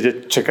 Myslíme si, že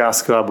tě čeká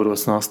skvělá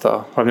budoucnost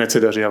a hlavně si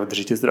daří a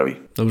vydrží ti zdraví.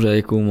 Dobře,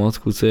 děkuju moc,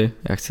 kluci.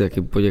 Já chci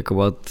taky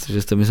poděkovat,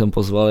 že jste mi sem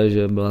pozvali,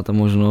 že byla ta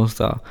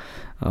možnost a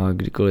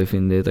kdykoliv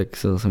jindy, tak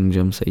se zase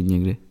můžeme sejít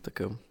někdy. Tak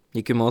jo.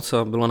 Díky moc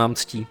a bylo nám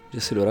ctí,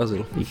 že jsi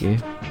dorazil. Díky.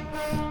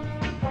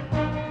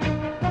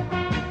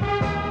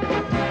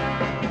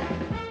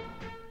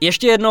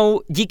 Ještě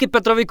jednou díky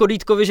Petrovi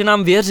Kodýtkovi, že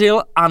nám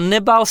věřil a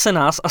nebál se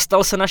nás a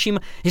stal se naším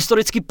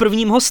historicky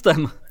prvním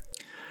hostem.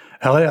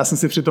 Hele, já jsem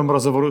si při tom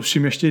rozhovoru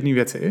všiml ještě jedné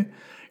věci.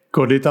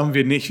 Cody tam v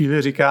jedné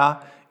chvíli říká,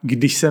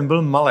 když jsem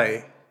byl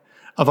malej.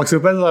 A pak se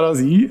úplně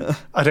zarazí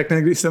a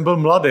řekne, když jsem byl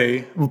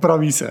mladý,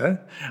 upraví se.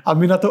 A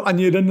my na to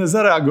ani jeden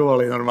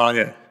nezareagovali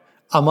normálně.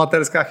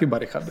 Amatérská chyba,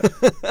 Richarde.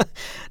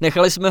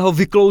 Nechali jsme ho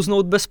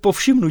vyklouznout bez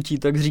povšimnutí,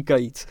 tak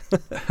říkajíc.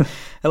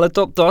 Hele,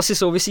 to asi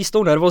souvisí s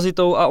tou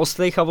nervozitou a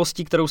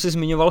ostřejchavostí, kterou si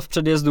zmiňoval v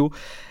předjezdu.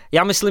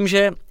 Já myslím,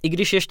 že i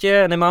když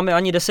ještě nemáme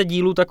ani 10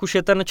 dílů, tak už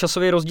je ten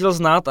časový rozdíl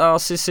znát a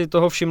asi si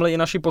toho všimli i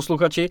naši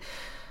posluchači.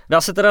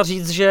 Dá se teda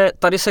říct, že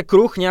tady se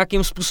kruh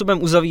nějakým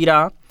způsobem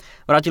uzavírá.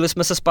 Vrátili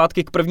jsme se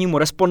zpátky k prvnímu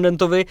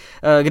respondentovi,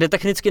 kde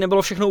technicky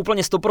nebylo všechno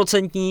úplně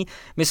 100%.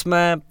 My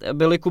jsme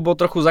byli, Kubo,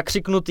 trochu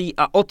zakřiknutý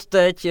a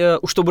odteď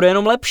už to bude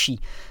jenom lepší.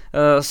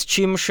 S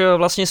čímž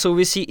vlastně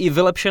souvisí i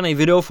vylepšený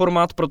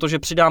videoformát, protože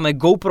přidáme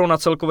GoPro na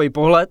celkový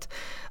pohled.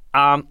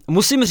 A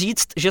musím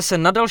říct, že se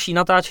na další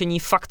natáčení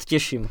fakt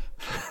těším.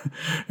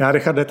 Já,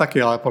 Richarde,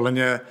 taky, ale podle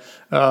mě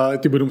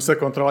ti budu muset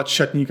kontrolovat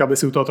šatník, aby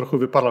si u toho trochu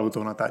vypadla u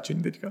toho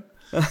natáčení teďka.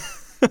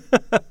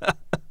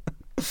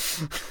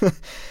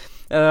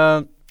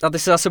 A ty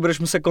si zase budeš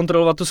muset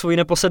kontrolovat tu svoji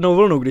neposednou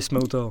vlnu, když jsme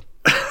u toho.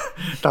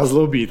 Ta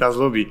zlobí.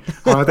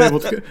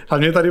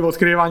 Hlavně tady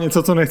odkrývá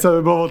něco, co nechce,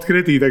 aby bylo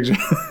odkrytý, takže...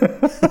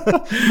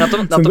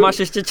 Na to máš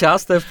ještě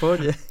čas, to je v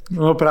pohodě.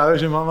 No právě,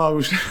 že mám a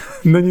už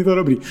není to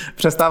dobrý.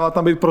 Přestává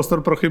tam být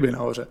prostor pro chyby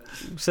nahoře.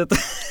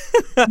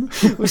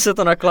 Už se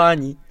to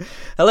naklání.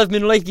 Hele, v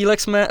minulých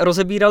dílech jsme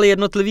rozebírali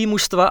jednotlivý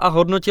mužstva a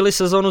hodnotili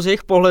sezonu z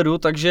jejich pohledu,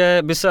 takže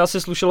by se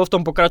asi slušelo v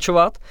tom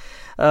pokračovat.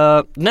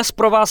 Dnes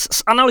pro vás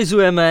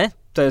zanalyzujeme,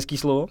 to je hezký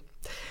slovo,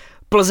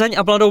 Plzeň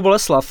a Mladou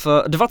Boleslav.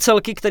 Dva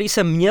celky, které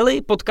se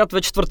měly potkat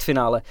ve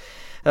čtvrtfinále.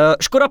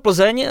 Škoda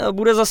Plzeň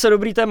bude zase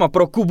dobrý téma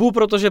pro Kubu,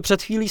 protože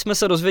před chvílí jsme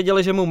se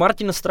dozvěděli, že mu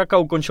Martin Straka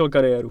ukončil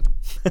kariéru.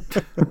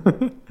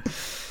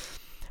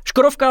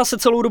 Škodovka se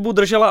celou dobu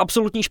držela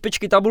absolutní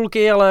špičky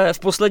tabulky, ale v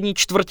poslední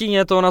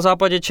čtvrtině to na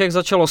západě Čech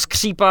začalo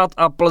skřípat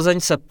a Plzeň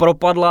se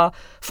propadla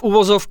v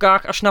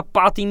uvozovkách až na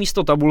 5.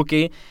 místo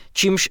tabulky,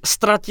 čímž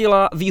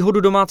ztratila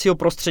výhodu domácího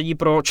prostředí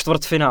pro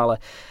čtvrtfinále.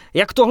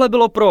 Jak tohle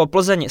bylo pro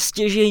Plzeň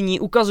stěžejní,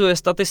 ukazuje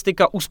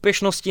statistika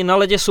úspěšnosti na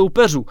ledě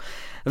soupeřů.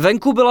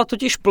 Venku byla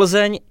totiž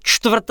Plzeň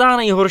 4.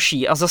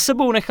 nejhorší a za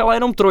sebou nechala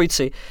jenom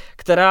trojici,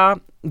 která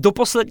do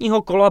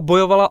posledního kola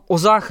bojovala o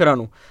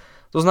záchranu.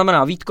 To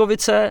znamená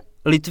Vítkovice,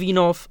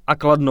 Litvínov a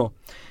Kladno.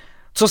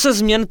 Co se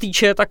změn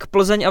týče, tak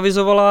Plzeň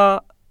avizovala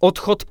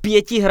odchod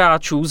 5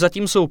 hráčů,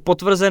 zatím jsou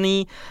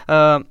potvrzený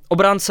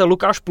obránce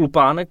Lukáš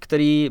Plupán,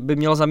 který by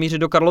měl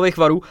zamířit do Karlových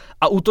Varů,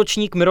 a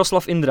útočník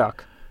Miroslav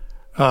Indrák.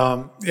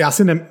 Já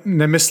si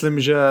nemyslím,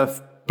 že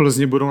v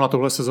Plzni budou na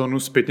tohle sezonu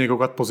zpětně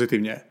koukat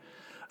pozitivně.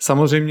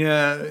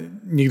 Samozřejmě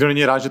nikdo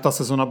není rád, že ta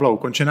sezona byla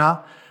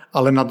ukončená,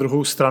 ale na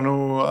druhou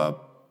stranu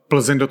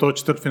Plzeň do toho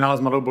čtvrtfinále s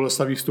Mladou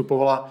Boleslaví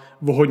vstupovala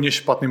v hodně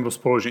špatném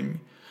rozpoložení.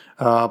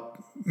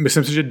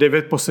 Myslím si, že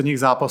 9 posledních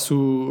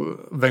zápasů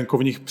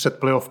venkovních před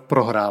playoff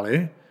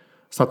prohráli.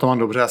 Snad to mám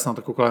dobře, já jsem na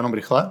to koukal jenom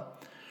rychle.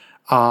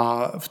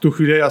 A v tu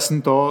chvíli je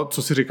jasný to,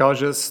 co si říkal,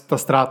 že ta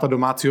ztráta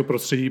domácího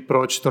prostředí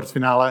pro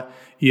čtvrtfinále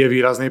je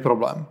výrazný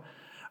problém.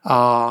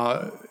 A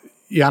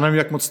já nevím,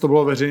 jak moc to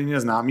bylo veřejně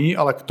známý,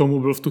 ale k tomu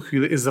byl v tu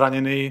chvíli i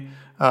zraněný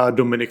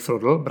Dominik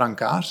Frodl,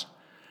 brankář.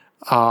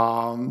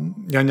 A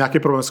měl nějaký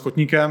problém s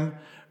kotníkem.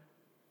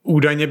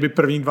 Údajně by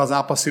první 2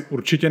 zápasy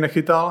určitě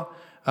nechytal.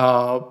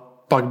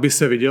 Pak by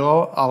se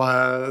vidělo, ale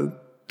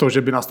to,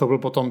 že by nastoupil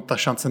potom, ta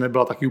šance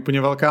nebyla taky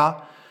úplně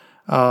velká.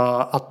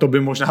 A to by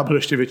možná byl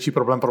ještě větší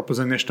problém pro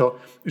Plzeň, než to,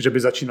 že by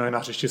začínali na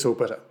hřišti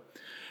soupeře.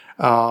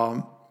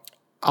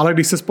 Ale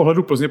když se z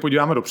pohledu Plzně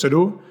podíváme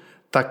dopředu,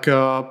 tak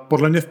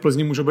podle mě v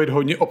Plzni můžou být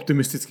hodně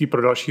optimistický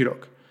pro další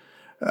rok.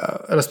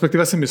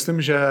 Respektive si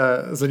myslím, že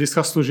z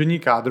hlediska složení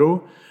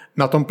kádru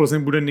na tom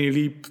Plzeň bude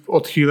nejlíp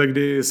od chvíle,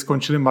 kdy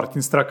skončili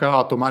Martin Straka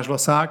a Tomáš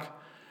Vlasák.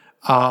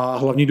 A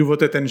hlavní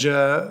důvod je ten, že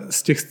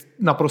z těch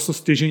naprosto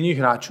stěžejních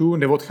hráčů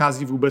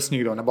neodchází vůbec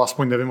nikdo, nebo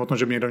aspoň nevím o tom,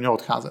 že by někdo měl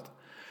odcházet.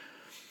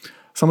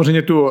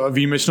 Samozřejmě tu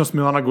výjimečnost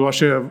Milana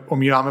Gulaše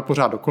omíláme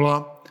pořád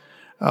dokola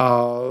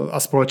a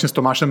společně s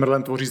Tomášem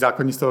Merlem tvoří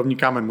základní stavební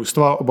kámen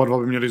mužstva, oba dva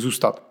by měli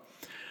zůstat.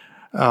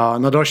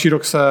 Na další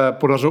rok se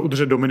podařilo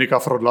udržet Dominika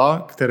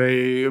Frodla,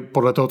 který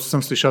podle toho, co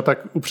jsem slyšel, tak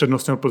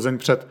upřednostnil Plzeň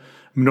před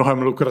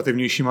mnohem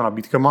lukrativnějšíma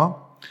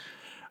nabídkama.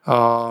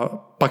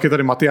 Pak je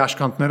tady Matyáš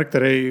Kantner,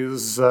 který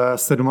s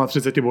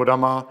 37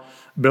 bodama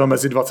byl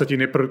mezi 20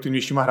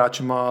 nejproduktivnějšíma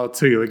hráčema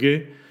celé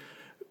ligy,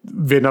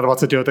 v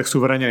 21 letech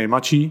suverénně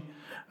nejmladší.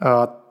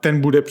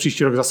 Ten bude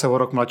příští rok zase o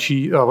rok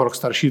mladší,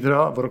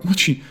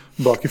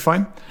 byl taky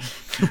fajn.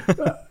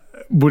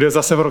 Bude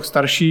zase o rok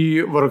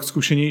starší, o rok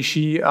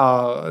zkušenější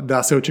a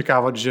dá se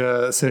očekávat, že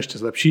se ještě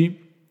zlepší.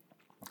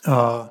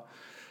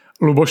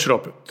 Luboš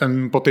Šrob,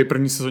 ten po té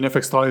první sezóně v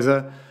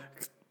extralize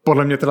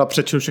podle mě teda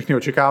předčil všechny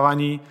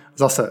očekávání.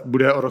 Zase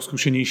bude o rok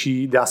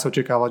zkušenější, dá se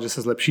očekávat, že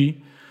se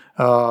zlepší.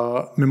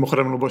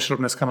 Mimochodem Luboš Šrob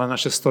dneska na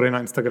naše story na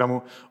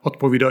Instagramu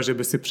odpovídal, že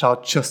by si přál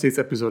častěji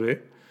epizody.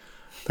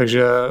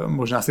 Takže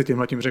možná si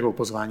tímhletím řekl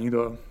pozvání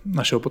do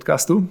našeho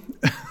podcastu.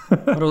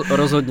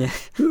 Rozhodně.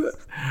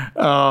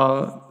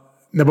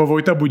 Nebo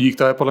Vojta Budík,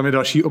 to je podle mě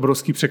další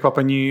obrovský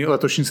překvapení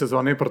letošní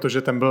sezóny,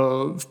 protože ten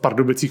byl v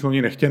Pardubicích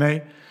loni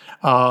nechtěnej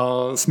a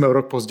jsme o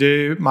rok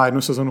později, má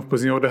 1 sezonu v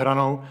Plzni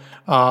odehranou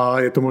a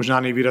je to možná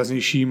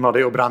nejvýraznější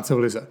mladý obránce v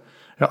lize.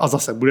 A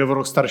zase bude o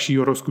rok starší,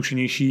 o rok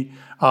zkušenější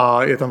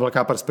a je tam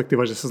velká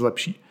perspektiva, že se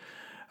zlepší.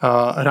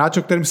 Hráč,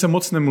 o kterém se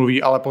moc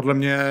nemluví, ale podle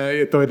mě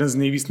je to jeden z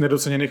nejvíc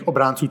nedoceněných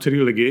obránců celé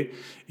ligy,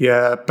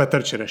 je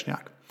Petr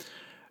Čerešňák.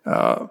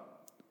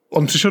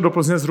 On přišel do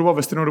Plzně zhruba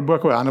ve stejnou dobu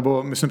jako já,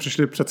 nebo my jsme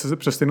přišli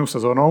před stejnou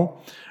sezónou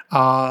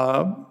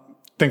a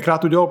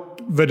tenkrát udělal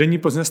vedení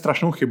Plzně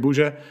strašnou chybu,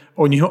 že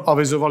oni ho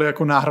avizovali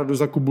jako náhradu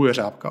za Kubu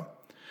Jeřábka.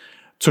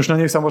 Což na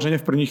něj samozřejmě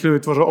v první chvíli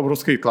vytvořil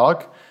obrovský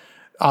tlak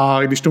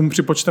a když tomu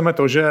připočteme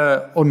to, že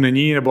on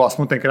není, nebo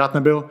aspoň tenkrát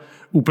nebyl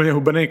úplně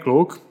hubený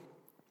kluk,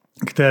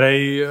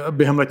 který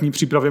během letní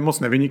přípravy moc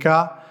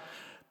nevyniká,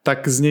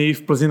 tak z něj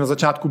v Plzni na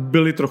začátku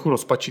byli trochu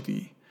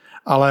rozpačitý.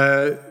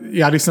 Ale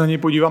já, když se na něj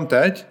podívám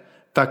teď,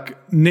 tak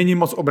není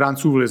moc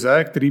obránců v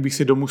lize, který bych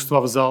si do mužstva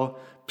vzal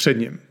před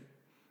ním.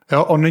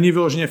 Jo, on není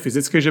vyloženě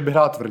fyzicky, že by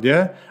hrál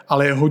tvrdě,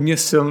 ale je hodně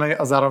silný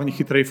a zároveň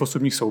chytrý v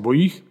osobních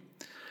soubojích.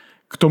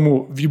 K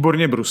tomu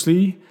výborně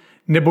bruslí,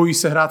 nebojí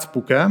se hrát s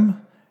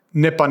pukem,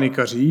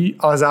 nepanikaří,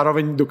 ale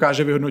zároveň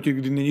dokáže vyhodnotit,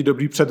 kdy není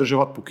dobrý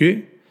předržovat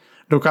puky.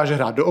 Dokáže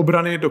hrát do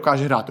obrany,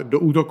 dokáže hrát do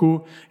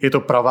útoku, je to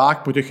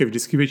pravák, po těch je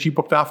vždycky větší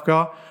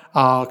poptávka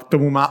a k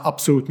tomu má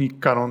absolutní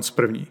kanon z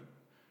první.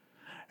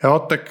 Jo,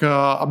 tak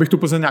abych tu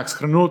Plzeň nějak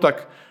shrnul,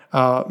 tak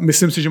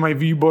myslím si, že mají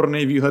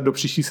výborný výhled do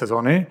příští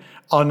sezony,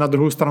 ale na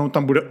druhou stranu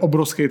tam bude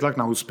obrovský tlak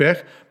na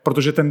úspěch,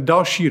 protože ten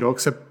další rok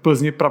se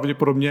Plzni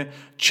pravděpodobně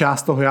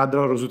část toho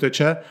jádra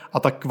rozuteče a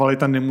ta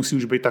kvalita nemusí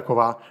už být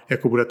taková,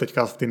 jako bude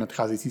teďka v té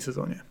nadcházející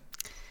sezóně.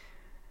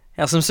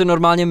 Já jsem si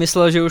normálně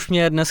myslel, že už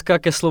mě dneska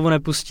ke slovu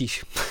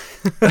nepustíš.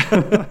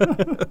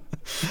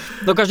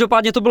 No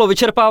každopádně to bylo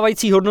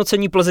vyčerpávající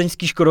hodnocení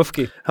plzeňský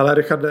Škodovky. Hele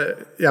Richarde,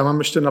 já mám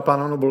ještě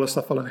naplánovanou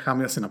Boleslav, ale nechám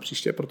ji asi na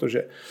příště,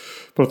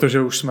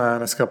 protože už jsme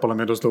dneska podle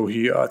mě dost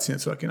dlouhý a ať si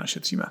něco taky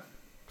našetříme.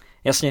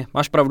 Jasně,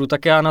 máš pravdu,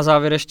 tak já na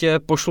závěr ještě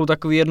pošlu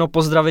takový jedno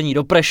pozdravení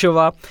do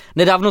Prešova.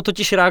 Nedávno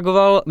totiž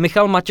reagoval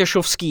Michal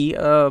Matěšovský,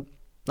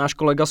 náš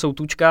kolega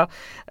Soutůčka,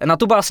 na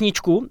tu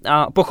básničku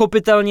a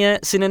pochopitelně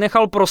si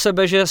nenechal pro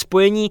sebe, že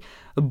spojení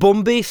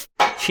bomby v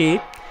či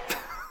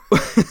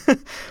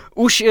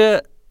už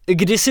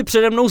kdysi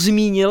přede mnou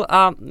zmínil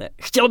a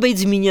chtěl být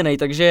zmíněnej,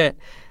 takže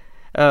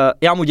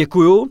já mu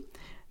děkuju.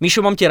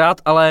 Míšo, mám tě rád,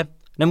 ale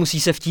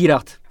nemusí se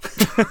vtírat.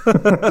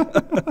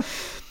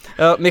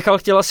 Michal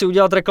chtěl asi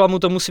udělat reklamu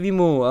tomu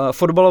svýmu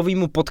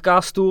fotbalovému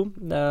podcastu,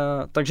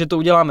 takže to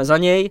uděláme za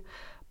něj.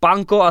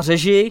 Pánko a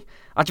řeži,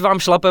 ať vám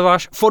šlape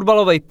váš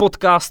fotbalový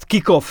podcast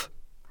Kickoff.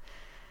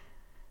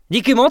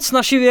 Díky moc,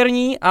 naši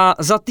věrní, a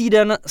za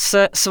týden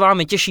se s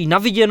vámi těší na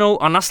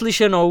viděnou a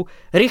naslyšenou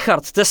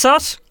Richard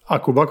Tesař a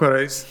Kuba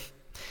Korejs.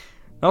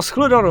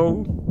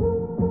 Naschledanou.